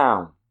this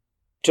town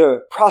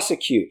to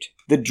prosecute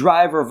the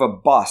driver of a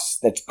bus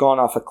that's gone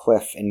off a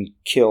cliff and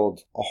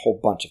killed a whole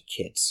bunch of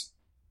kids.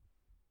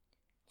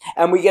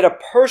 And we get a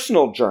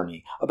personal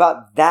journey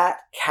about that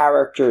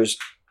character's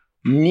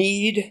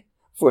need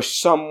for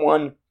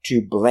someone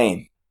to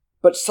blame.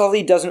 But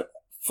Sully doesn't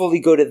fully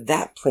go to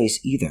that place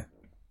either.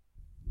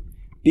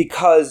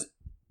 Because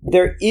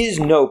there is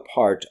no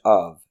part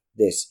of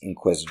this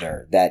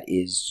Inquisitor that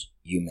is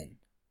human.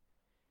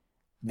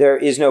 There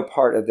is no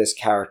part of this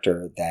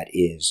character that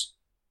is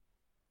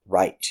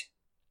right.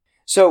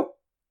 So,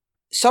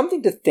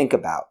 something to think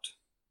about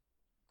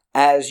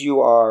as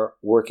you are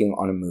working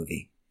on a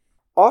movie.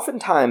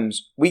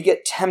 Oftentimes, we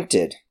get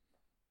tempted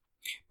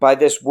by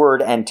this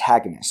word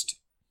antagonist.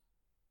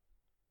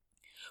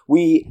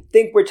 We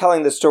think we're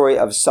telling the story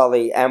of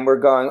Sully and we're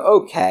going,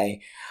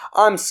 okay,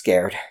 I'm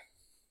scared.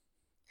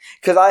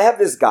 Because I have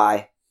this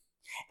guy,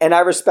 and I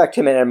respect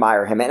him and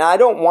admire him, and I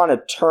don't want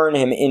to turn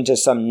him into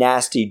some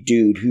nasty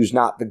dude who's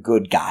not the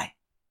good guy.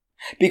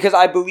 Because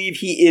I believe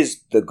he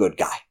is the good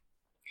guy.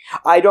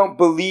 I don't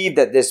believe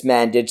that this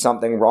man did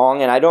something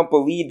wrong, and I don't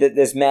believe that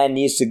this man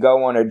needs to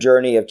go on a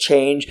journey of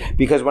change,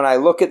 because when I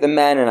look at the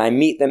man and I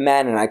meet the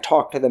man and I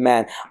talk to the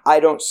man, I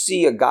don't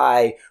see a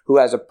guy who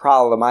has a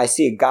problem. I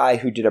see a guy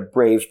who did a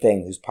brave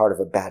thing, who's part of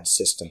a bad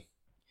system.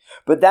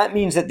 But that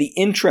means that the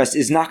interest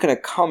is not going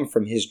to come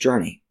from his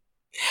journey.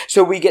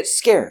 So we get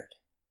scared.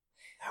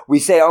 We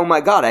say, oh my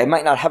God, I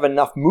might not have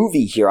enough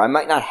movie here. I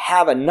might not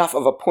have enough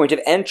of a point of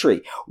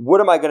entry. What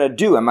am I going to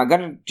do? Am I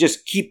going to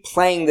just keep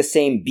playing the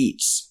same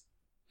beats?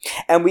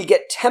 And we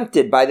get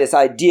tempted by this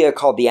idea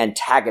called the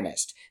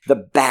antagonist, the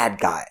bad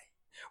guy.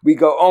 We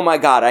go, oh my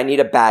God, I need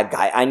a bad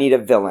guy. I need a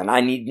villain. I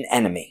need an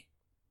enemy.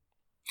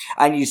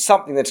 I need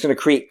something that's going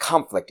to create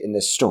conflict in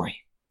this story.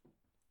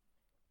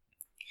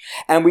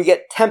 And we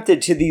get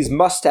tempted to these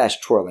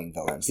mustache-twirling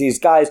villains, these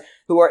guys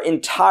who are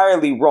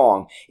entirely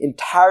wrong,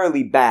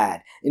 entirely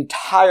bad,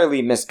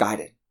 entirely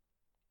misguided.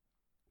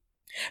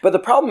 But the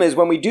problem is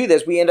when we do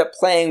this, we end up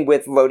playing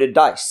with loaded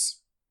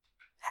dice.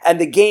 And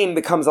the game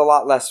becomes a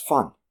lot less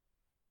fun.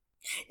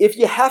 If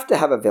you have to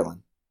have a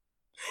villain,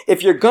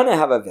 if you're going to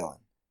have a villain,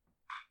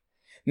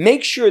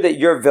 make sure that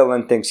your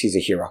villain thinks he's a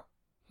hero.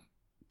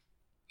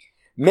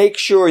 Make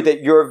sure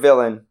that your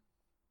villain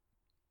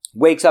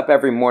wakes up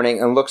every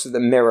morning and looks at the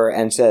mirror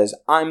and says,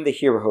 I'm the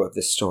hero of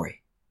this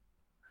story.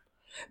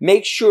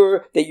 Make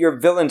sure that your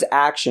villain's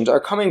actions are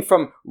coming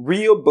from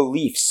real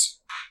beliefs.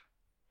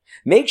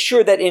 Make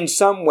sure that in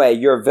some way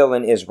your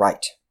villain is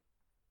right.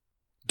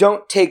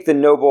 Don't take the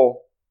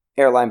noble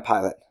airline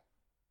pilot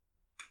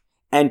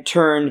and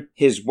turn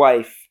his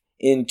wife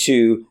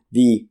into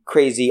the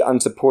crazy,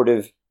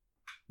 unsupportive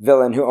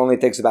villain who only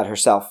thinks about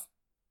herself.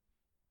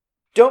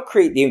 Don't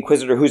create the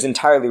Inquisitor who's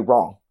entirely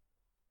wrong.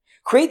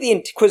 Create the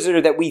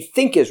Inquisitor that we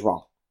think is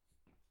wrong.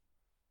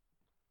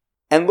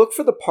 And look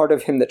for the part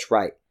of him that's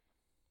right.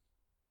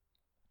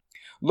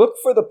 Look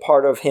for the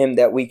part of him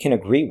that we can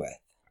agree with.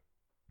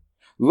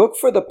 Look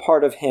for the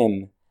part of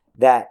him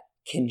that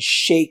can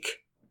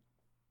shake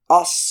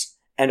us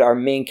and our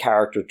main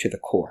character to the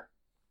core.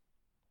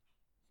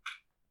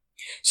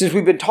 Since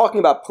we've been talking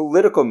about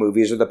political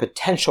movies or the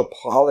potential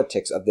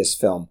politics of this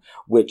film,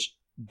 which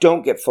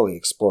don't get fully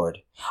explored,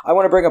 I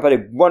want to bring up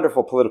a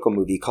wonderful political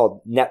movie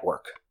called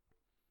Network.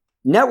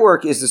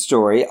 Network is the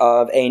story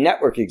of a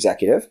network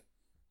executive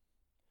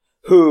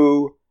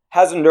who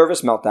has a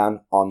nervous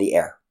meltdown on the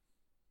air.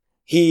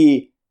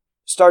 He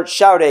starts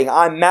shouting,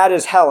 I'm mad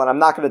as hell and I'm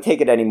not going to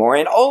take it anymore.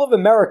 And all of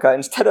America,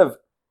 instead of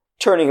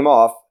turning him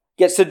off,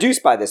 gets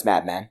seduced by this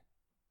madman.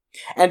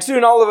 And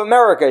soon all of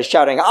America is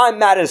shouting, I'm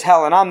mad as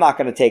hell and I'm not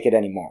going to take it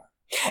anymore.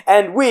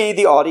 And we,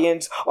 the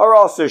audience, are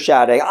also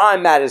shouting,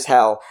 I'm mad as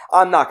hell,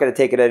 I'm not going to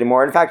take it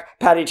anymore. In fact,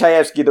 Patty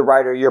Chayefsky, the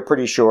writer, you're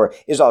pretty sure,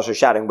 is also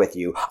shouting with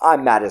you,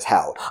 I'm mad as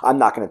hell, I'm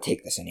not going to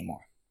take this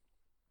anymore.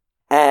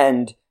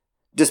 And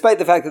despite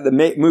the fact that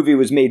the movie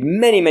was made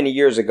many, many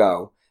years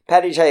ago,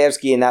 Patty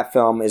Chayefsky in that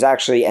film is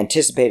actually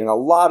anticipating a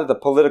lot of the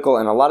political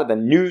and a lot of the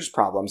news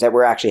problems that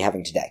we're actually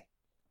having today.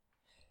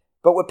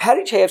 But what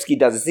Patty Chayefsky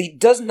does is he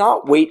does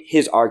not weight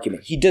his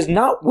argument. He does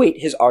not weight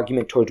his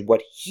argument towards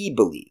what he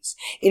believes.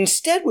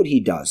 Instead, what he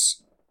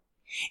does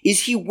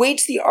is he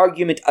weights the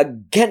argument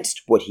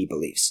against what he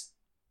believes.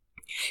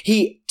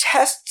 He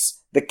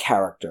tests the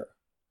character,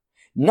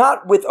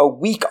 not with a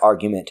weak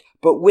argument,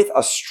 but with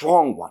a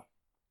strong one.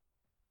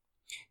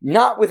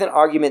 Not with an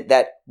argument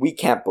that we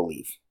can't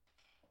believe.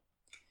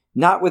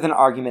 Not with an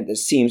argument that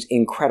seems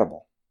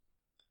incredible,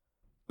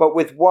 but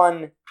with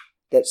one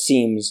that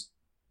seems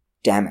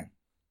damning.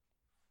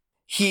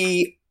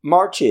 He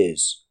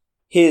marches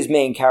his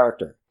main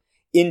character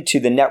into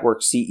the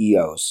network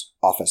CEO's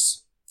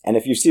office. And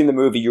if you've seen the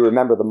movie, you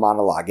remember the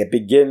monologue. It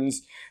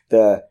begins,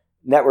 the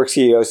network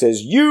CEO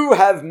says, "You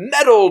have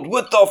meddled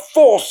with the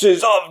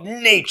forces of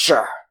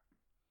nature,"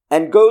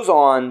 and goes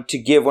on to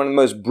give one of the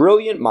most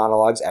brilliant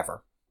monologues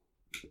ever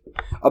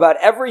about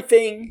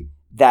everything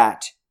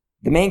that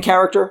the main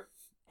character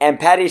and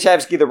Patty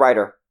Chayefsky, the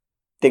writer,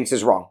 thinks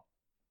is wrong,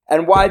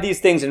 and why these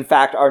things, in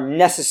fact, are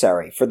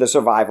necessary for the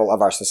survival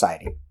of our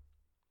society.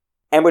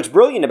 And what's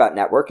brilliant about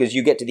Network is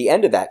you get to the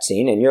end of that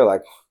scene and you're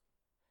like,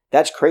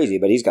 that's crazy,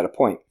 but he's got a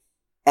point.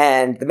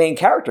 And the main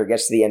character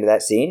gets to the end of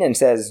that scene and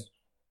says,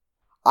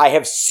 I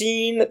have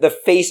seen the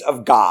face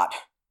of God,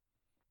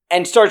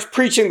 and starts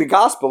preaching the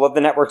gospel of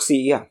the Network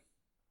CEO.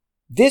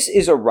 This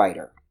is a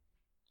writer,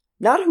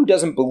 not who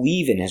doesn't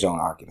believe in his own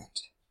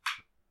argument,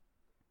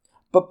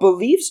 but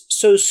believes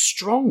so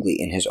strongly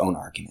in his own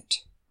argument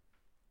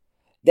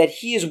that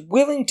he is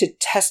willing to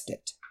test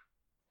it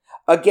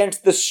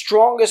against the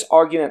strongest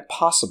argument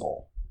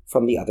possible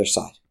from the other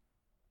side.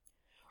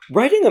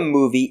 Writing a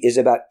movie is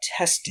about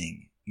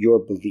testing your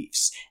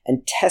beliefs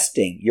and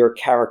testing your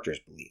character's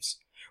beliefs.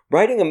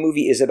 Writing a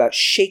movie is about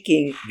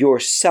shaking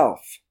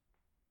yourself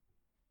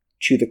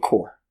to the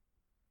core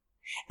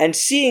and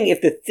seeing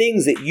if the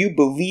things that you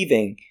believe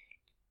in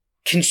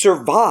can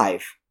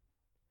survive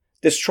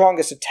the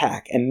strongest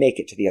attack and make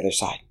it to the other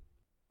side.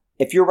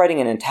 If you're writing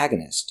an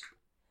antagonist,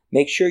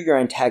 make sure your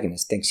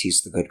antagonist thinks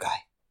he's the good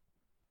guy.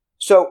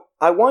 So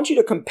I want you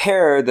to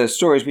compare the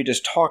stories we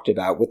just talked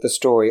about with the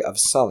story of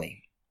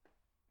Sully.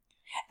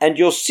 And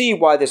you'll see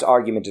why this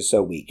argument is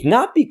so weak.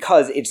 Not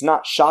because it's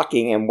not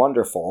shocking and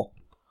wonderful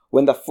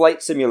when the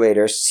flight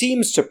simulator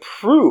seems to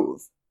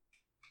prove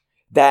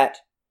that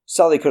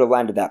Sully could have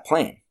landed that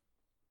plane,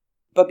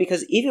 but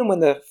because even when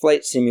the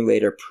flight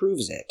simulator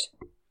proves it,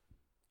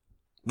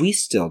 we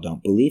still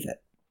don't believe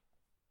it.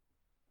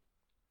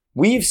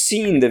 We've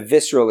seen the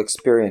visceral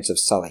experience of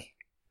Sully.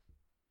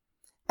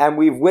 And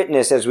we've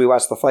witnessed, as we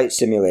watch the flight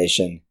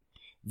simulation,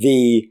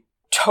 the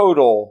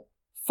total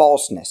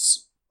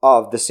falseness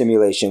of the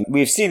simulation.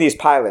 We've seen these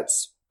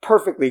pilots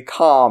perfectly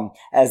calm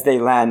as they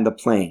land the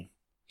plane.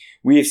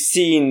 We've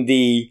seen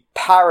the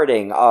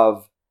parroting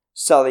of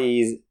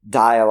Sully's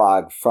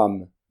dialogue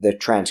from the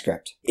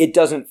transcript. It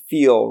doesn't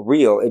feel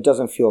real. It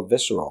doesn't feel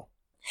visceral.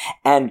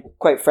 And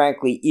quite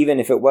frankly, even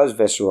if it was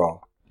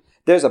visceral,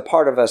 there's a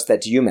part of us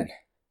that's human.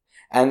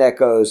 And that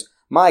goes,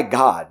 my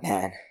God,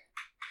 man,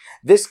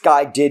 this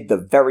guy did the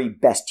very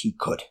best he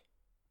could.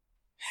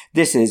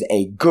 This is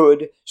a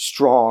good,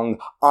 strong,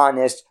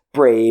 honest,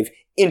 brave,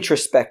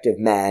 introspective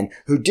man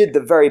who did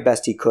the very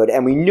best he could,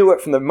 and we knew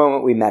it from the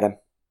moment we met him.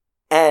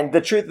 And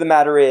the truth of the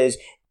matter is,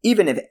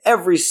 even if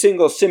every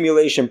single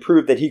simulation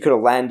proved that he could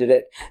have landed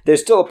it,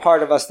 there's still a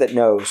part of us that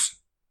knows,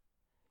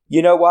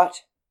 you know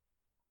what?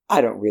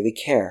 I don't really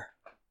care.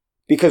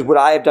 Because would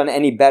I have done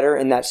any better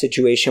in that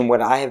situation?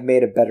 Would I have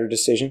made a better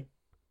decision?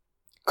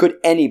 Could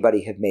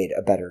anybody have made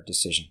a better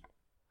decision?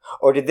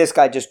 Or did this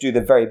guy just do the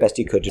very best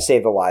he could to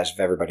save the lives of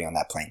everybody on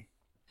that plane?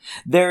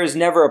 There is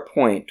never a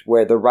point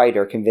where the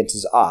writer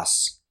convinces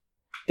us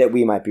that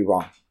we might be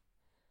wrong.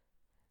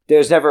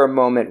 There's never a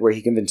moment where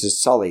he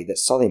convinces Sully that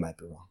Sully might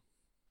be wrong.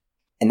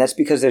 And that's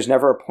because there's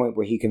never a point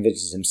where he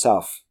convinces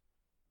himself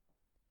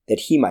that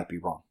he might be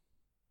wrong.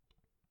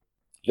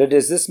 So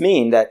does this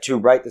mean that to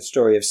write the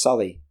story of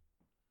Sully,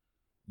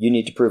 you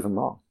need to prove him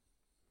wrong?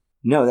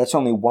 No, that's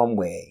only one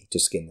way to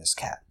skin this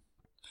cat.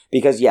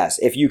 Because yes,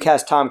 if you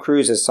cast Tom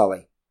Cruise as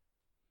Sully,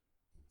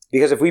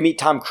 because if we meet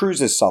Tom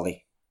Cruise as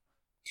Sully,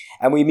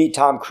 and we meet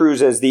Tom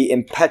Cruise as the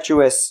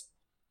impetuous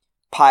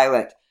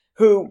pilot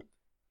who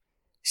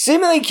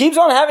seemingly keeps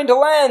on having to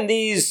land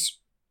these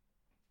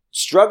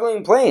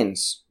struggling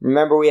planes.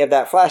 Remember, we have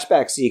that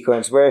flashback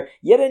sequence where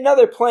yet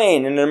another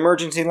plane in an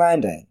emergency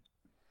landing.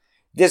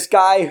 This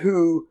guy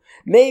who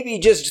maybe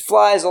just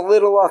flies a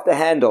little off the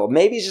handle,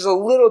 maybe he's just a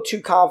little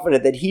too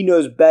confident that he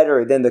knows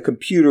better than the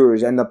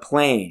computers and the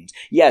planes.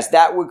 Yes,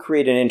 that would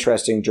create an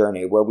interesting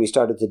journey where we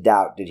started to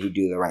doubt, did he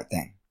do the right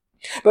thing?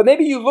 But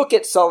maybe you look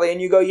at Sully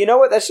and you go, you know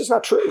what, that's just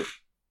not true.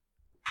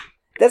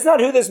 That's not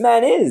who this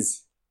man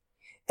is.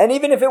 And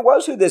even if it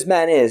was who this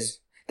man is,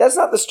 that's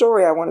not the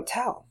story I want to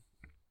tell.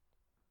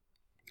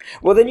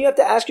 Well, then you have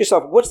to ask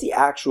yourself, what's the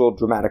actual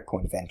dramatic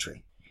point of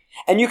entry?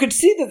 And you could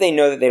see that they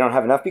know that they don't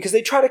have enough because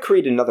they try to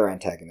create another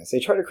antagonist. They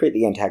try to create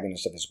the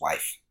antagonist of his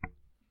wife.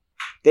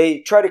 They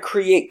try to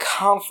create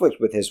conflict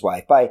with his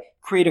wife by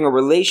creating a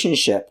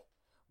relationship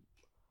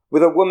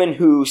with a woman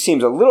who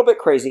seems a little bit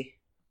crazy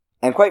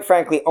and, quite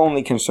frankly,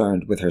 only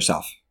concerned with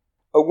herself.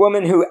 A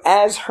woman who,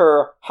 as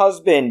her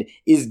husband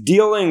is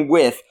dealing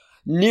with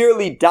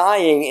nearly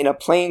dying in a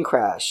plane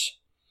crash,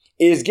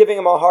 is giving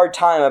him a hard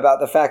time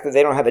about the fact that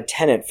they don't have a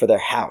tenant for their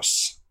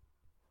house.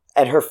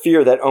 And her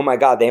fear that, oh my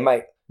God, they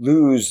might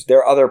lose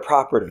their other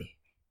property.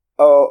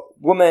 A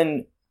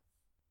woman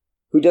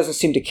who doesn't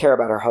seem to care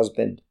about her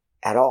husband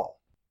at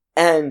all.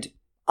 And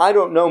I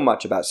don't know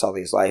much about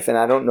Sully's life, and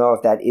I don't know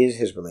if that is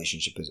his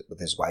relationship with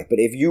his wife. But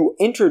if you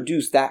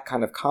introduce that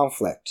kind of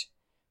conflict,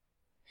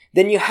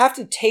 then you have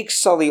to take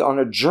Sully on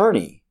a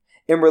journey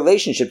in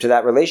relationship to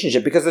that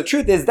relationship, because the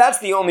truth is that's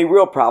the only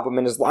real problem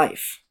in his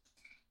life.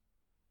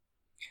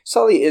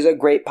 Sully is a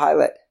great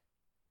pilot,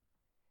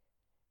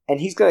 and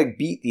he's going to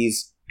beat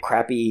these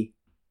crappy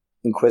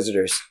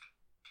inquisitors.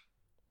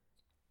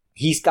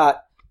 He's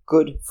got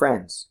good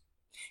friends.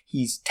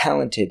 He's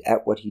talented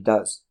at what he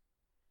does.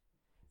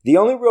 The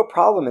only real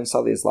problem in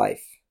Sully's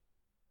life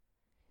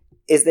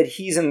is that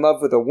he's in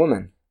love with a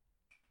woman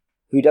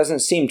who doesn't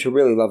seem to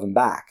really love him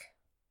back,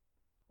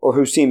 or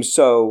who seems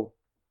so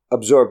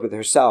absorbed with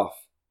herself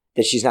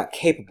that she's not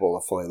capable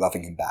of fully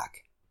loving him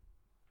back.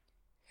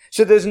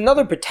 So there's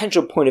another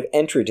potential point of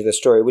entry to the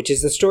story, which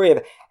is the story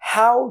of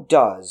how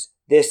does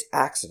this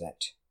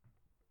accident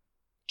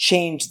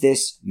change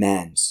this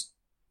man's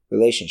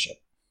relationship?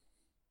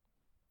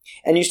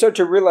 And you start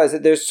to realize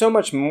that there's so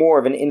much more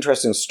of an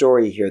interesting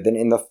story here than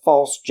in the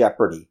false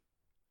jeopardy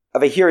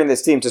of a hearing that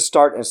seemed to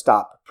start and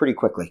stop pretty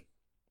quickly.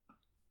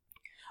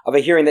 Of a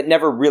hearing that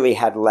never really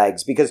had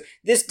legs, because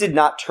this did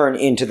not turn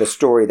into the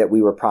story that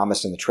we were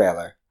promised in the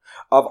trailer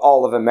of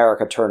all of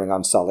America turning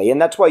on Sully.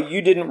 And that's why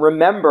you didn't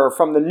remember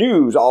from the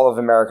news all of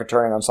America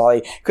turning on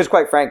Sully, because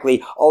quite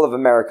frankly, all of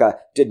America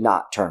did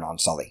not turn on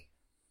Sully.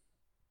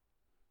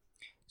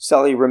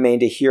 Sully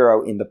remained a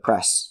hero in the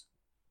press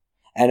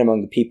and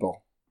among the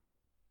people.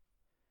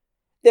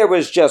 There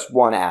was just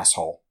one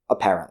asshole,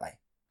 apparently,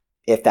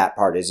 if that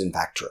part is in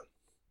fact true.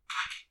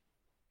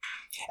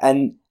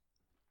 And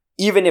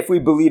even if we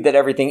believe that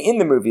everything in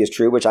the movie is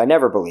true, which I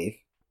never believe,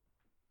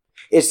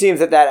 it seems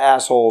that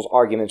asshole's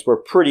arguments were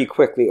pretty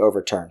quickly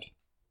overturned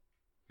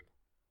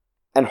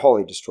and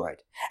wholly destroyed.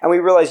 And we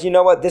realize, you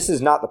know what, this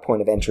is not the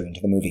point of entry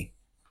into the movie.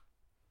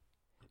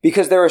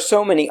 Because there are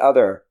so many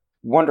other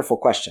wonderful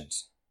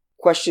questions.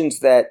 Questions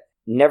that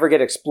never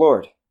get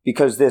explored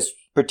because this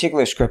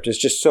particular script is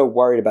just so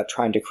worried about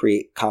trying to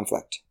create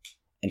conflict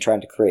and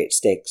trying to create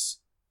stakes.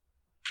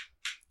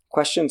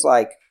 Questions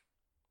like,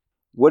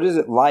 what is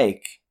it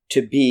like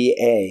to be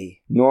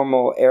a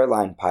normal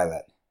airline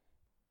pilot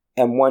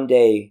and one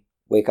day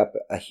wake up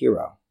a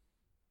hero?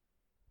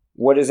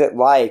 What is it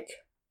like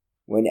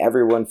when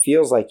everyone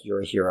feels like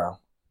you're a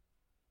hero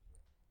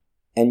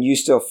and you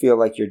still feel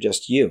like you're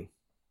just you?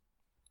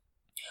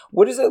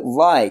 What is it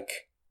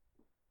like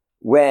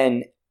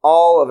when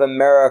all of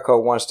America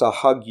wants to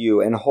hug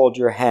you and hold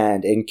your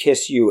hand and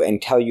kiss you and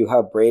tell you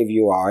how brave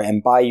you are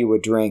and buy you a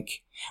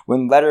drink?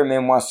 When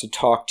Letterman wants to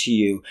talk to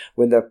you,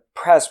 when the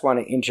press want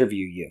to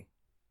interview you,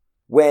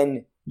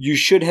 when you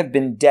should have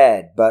been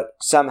dead, but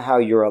somehow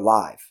you're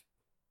alive,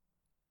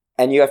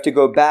 and you have to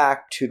go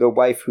back to the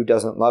wife who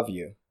doesn't love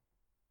you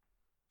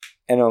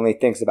and only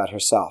thinks about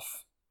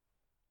herself.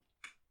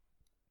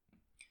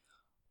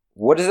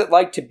 What is it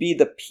like to be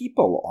the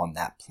people on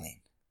that plane?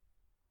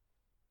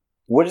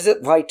 What is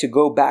it like to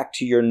go back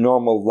to your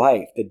normal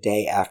life the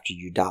day after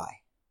you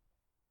die?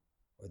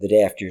 Or the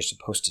day after you're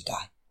supposed to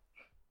die?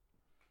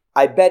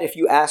 I bet if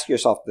you ask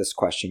yourself this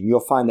question, you'll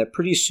find that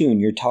pretty soon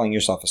you're telling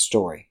yourself a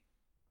story.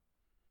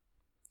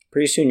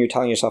 Pretty soon you're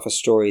telling yourself a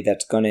story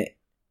that's going to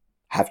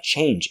have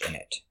change in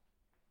it.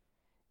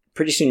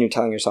 Pretty soon you're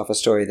telling yourself a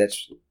story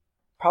that's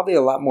probably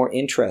a lot more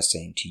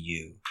interesting to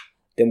you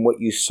than what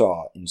you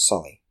saw in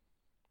Sully.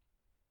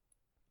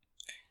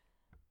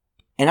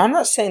 And I'm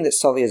not saying that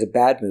Sully is a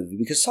bad movie,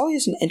 because Sully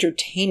is an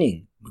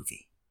entertaining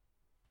movie.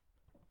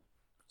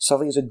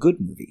 Sully is a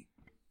good movie.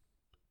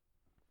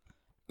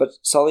 But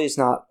Sully is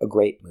not a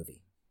great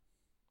movie.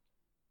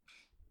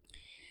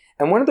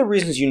 And one of the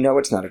reasons you know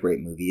it's not a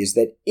great movie is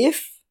that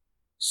if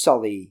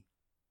Sully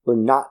were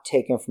not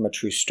taken from a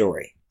true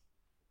story,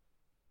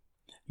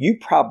 you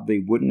probably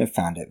wouldn't have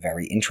found it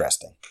very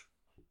interesting.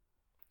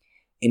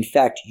 In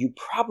fact, you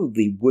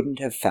probably wouldn't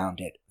have found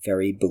it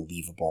very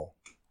believable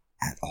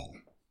at all.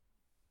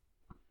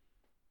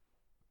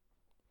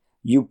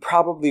 You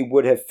probably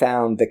would have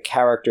found the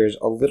characters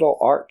a little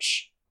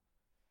arch.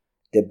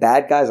 The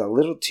bad guy's a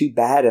little too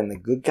bad and the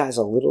good guy's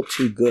a little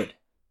too good.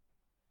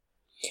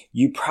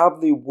 You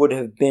probably would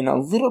have been a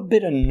little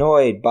bit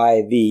annoyed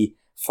by the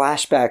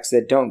flashbacks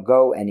that don't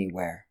go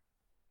anywhere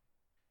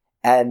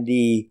and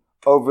the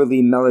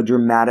overly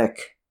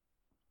melodramatic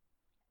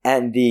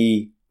and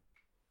the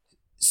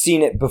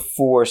seen it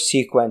before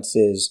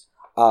sequences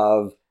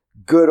of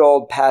good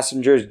old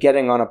passengers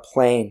getting on a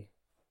plane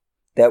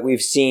that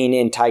we've seen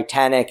in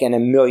Titanic and a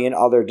million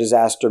other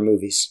disaster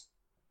movies.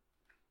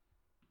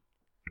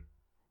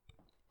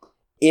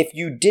 If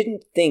you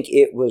didn't think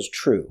it was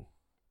true,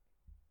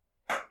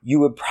 you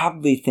would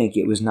probably think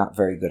it was not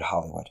very good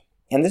Hollywood.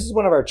 And this is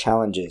one of our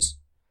challenges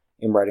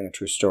in writing a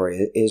true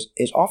story,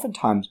 is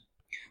oftentimes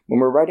when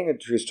we're writing a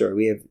true story,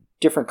 we have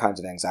different kinds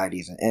of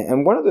anxieties.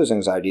 And one of those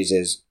anxieties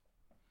is,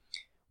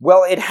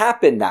 well, it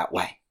happened that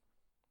way.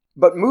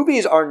 But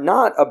movies are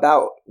not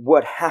about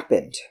what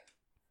happened.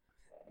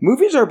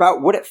 Movies are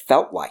about what it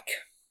felt like.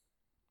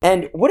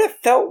 And what it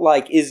felt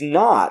like is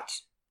not,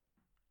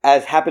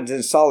 as happens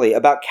in Sully,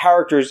 about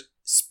characters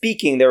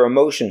speaking their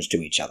emotions to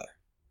each other.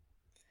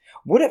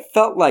 What it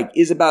felt like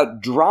is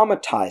about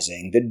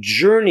dramatizing the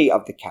journey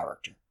of the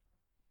character,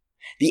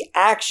 the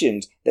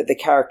actions that the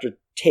character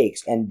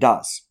takes and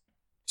does.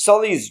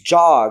 Sully's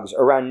jogs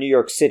around New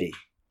York City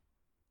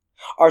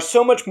are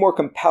so much more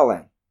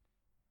compelling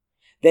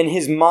than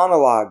his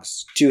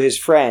monologues to his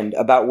friend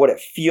about what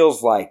it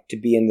feels like to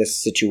be in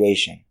this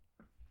situation,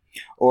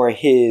 or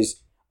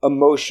his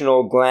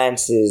emotional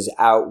glances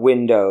out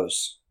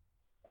windows,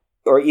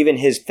 or even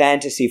his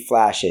fantasy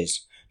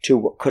flashes to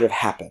what could have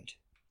happened.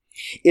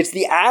 It's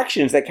the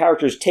actions that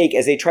characters take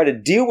as they try to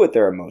deal with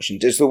their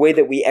emotions. It's the way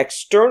that we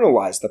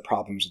externalize the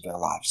problems of their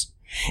lives.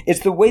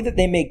 It's the way that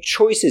they make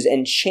choices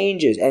and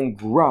changes and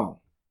grow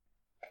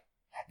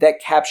that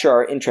capture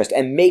our interest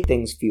and make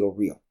things feel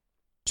real.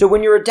 So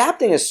when you're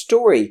adapting a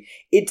story,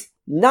 it's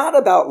not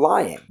about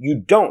lying. You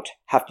don't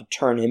have to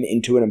turn him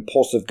into an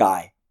impulsive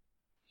guy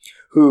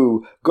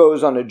who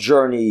goes on a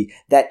journey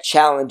that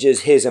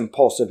challenges his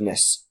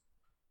impulsiveness,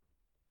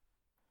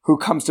 who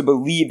comes to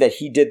believe that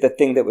he did the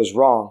thing that was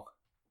wrong,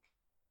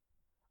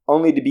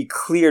 only to be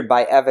cleared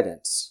by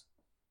evidence,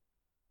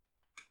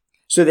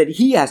 so that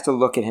he has to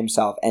look at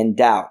himself and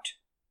doubt,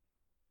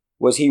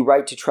 was he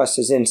right to trust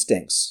his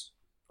instincts,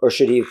 or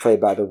should he have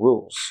played by the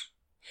rules?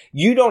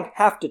 You don't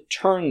have to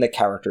turn the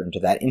character into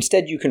that.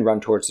 Instead, you can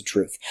run towards the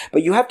truth.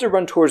 But you have to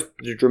run towards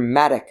the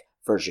dramatic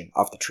version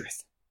of the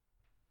truth.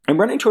 And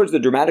running towards the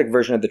dramatic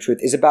version of the truth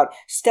is about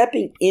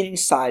stepping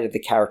inside of the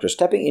character,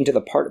 stepping into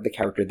the part of the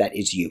character that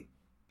is you,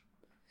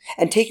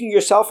 and taking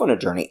yourself on a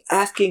journey,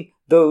 asking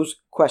those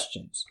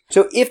questions.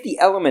 So if the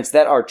elements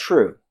that are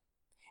true,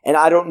 and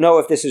I don't know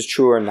if this is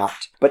true or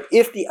not, but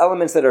if the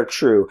elements that are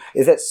true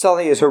is that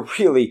Sully is a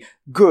really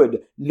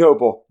good,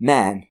 noble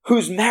man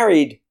who's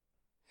married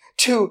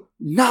to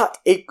not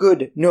a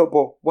good,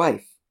 noble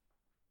wife.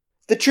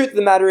 The truth of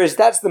the matter is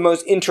that's the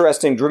most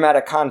interesting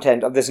dramatic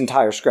content of this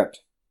entire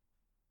script.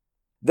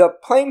 The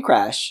plane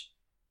crash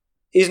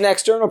is an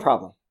external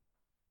problem,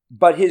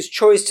 but his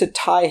choice to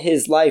tie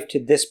his life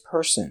to this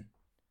person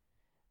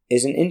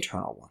is an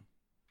internal one.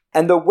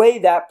 And the way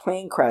that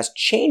plane crash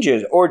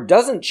changes or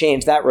doesn't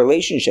change that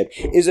relationship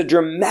is a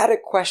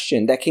dramatic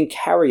question that can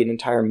carry an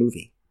entire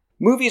movie.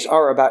 Movies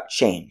are about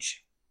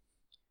change.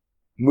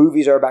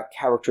 Movies are about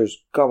characters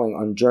going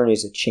on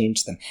journeys that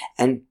change them.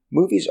 And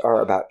movies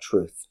are about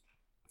truth.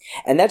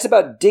 And that's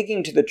about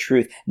digging to the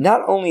truth,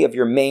 not only of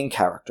your main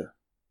character,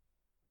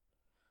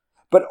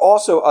 but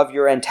also of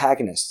your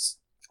antagonists,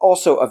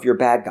 also of your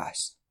bad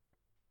guys.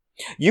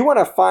 You want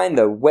to find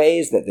the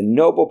ways that the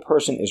noble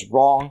person is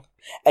wrong,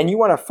 and you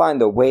want to find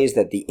the ways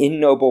that the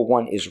ignoble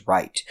one is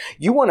right.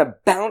 You want to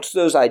bounce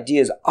those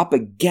ideas up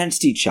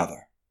against each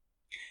other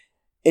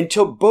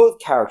until both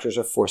characters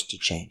are forced to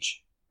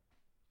change.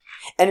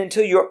 And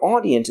until your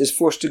audience is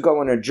forced to go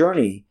on a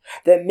journey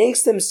that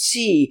makes them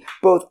see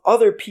both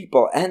other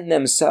people and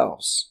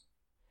themselves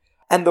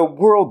and the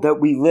world that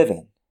we live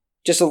in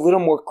just a little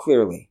more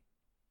clearly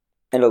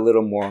and a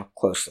little more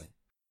closely.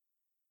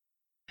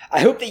 I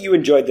hope that you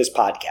enjoyed this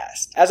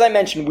podcast. As I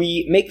mentioned,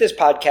 we make this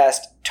podcast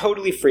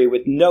totally free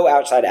with no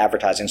outside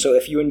advertising. So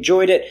if you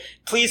enjoyed it,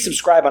 please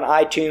subscribe on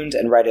iTunes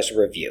and write us a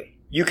review.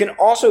 You can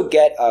also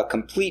get a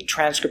complete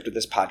transcript of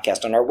this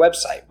podcast on our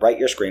website,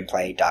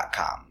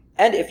 writeyourscreenplay.com.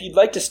 And if you'd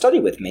like to study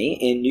with me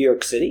in New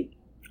York City,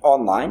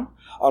 online,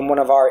 on one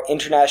of our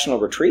international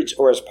retreats,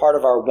 or as part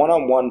of our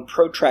one-on-one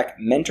ProTrack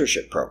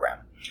mentorship program,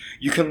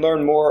 you can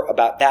learn more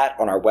about that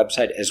on our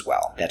website as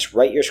well. That's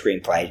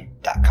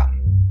writeyourscreenplay.com.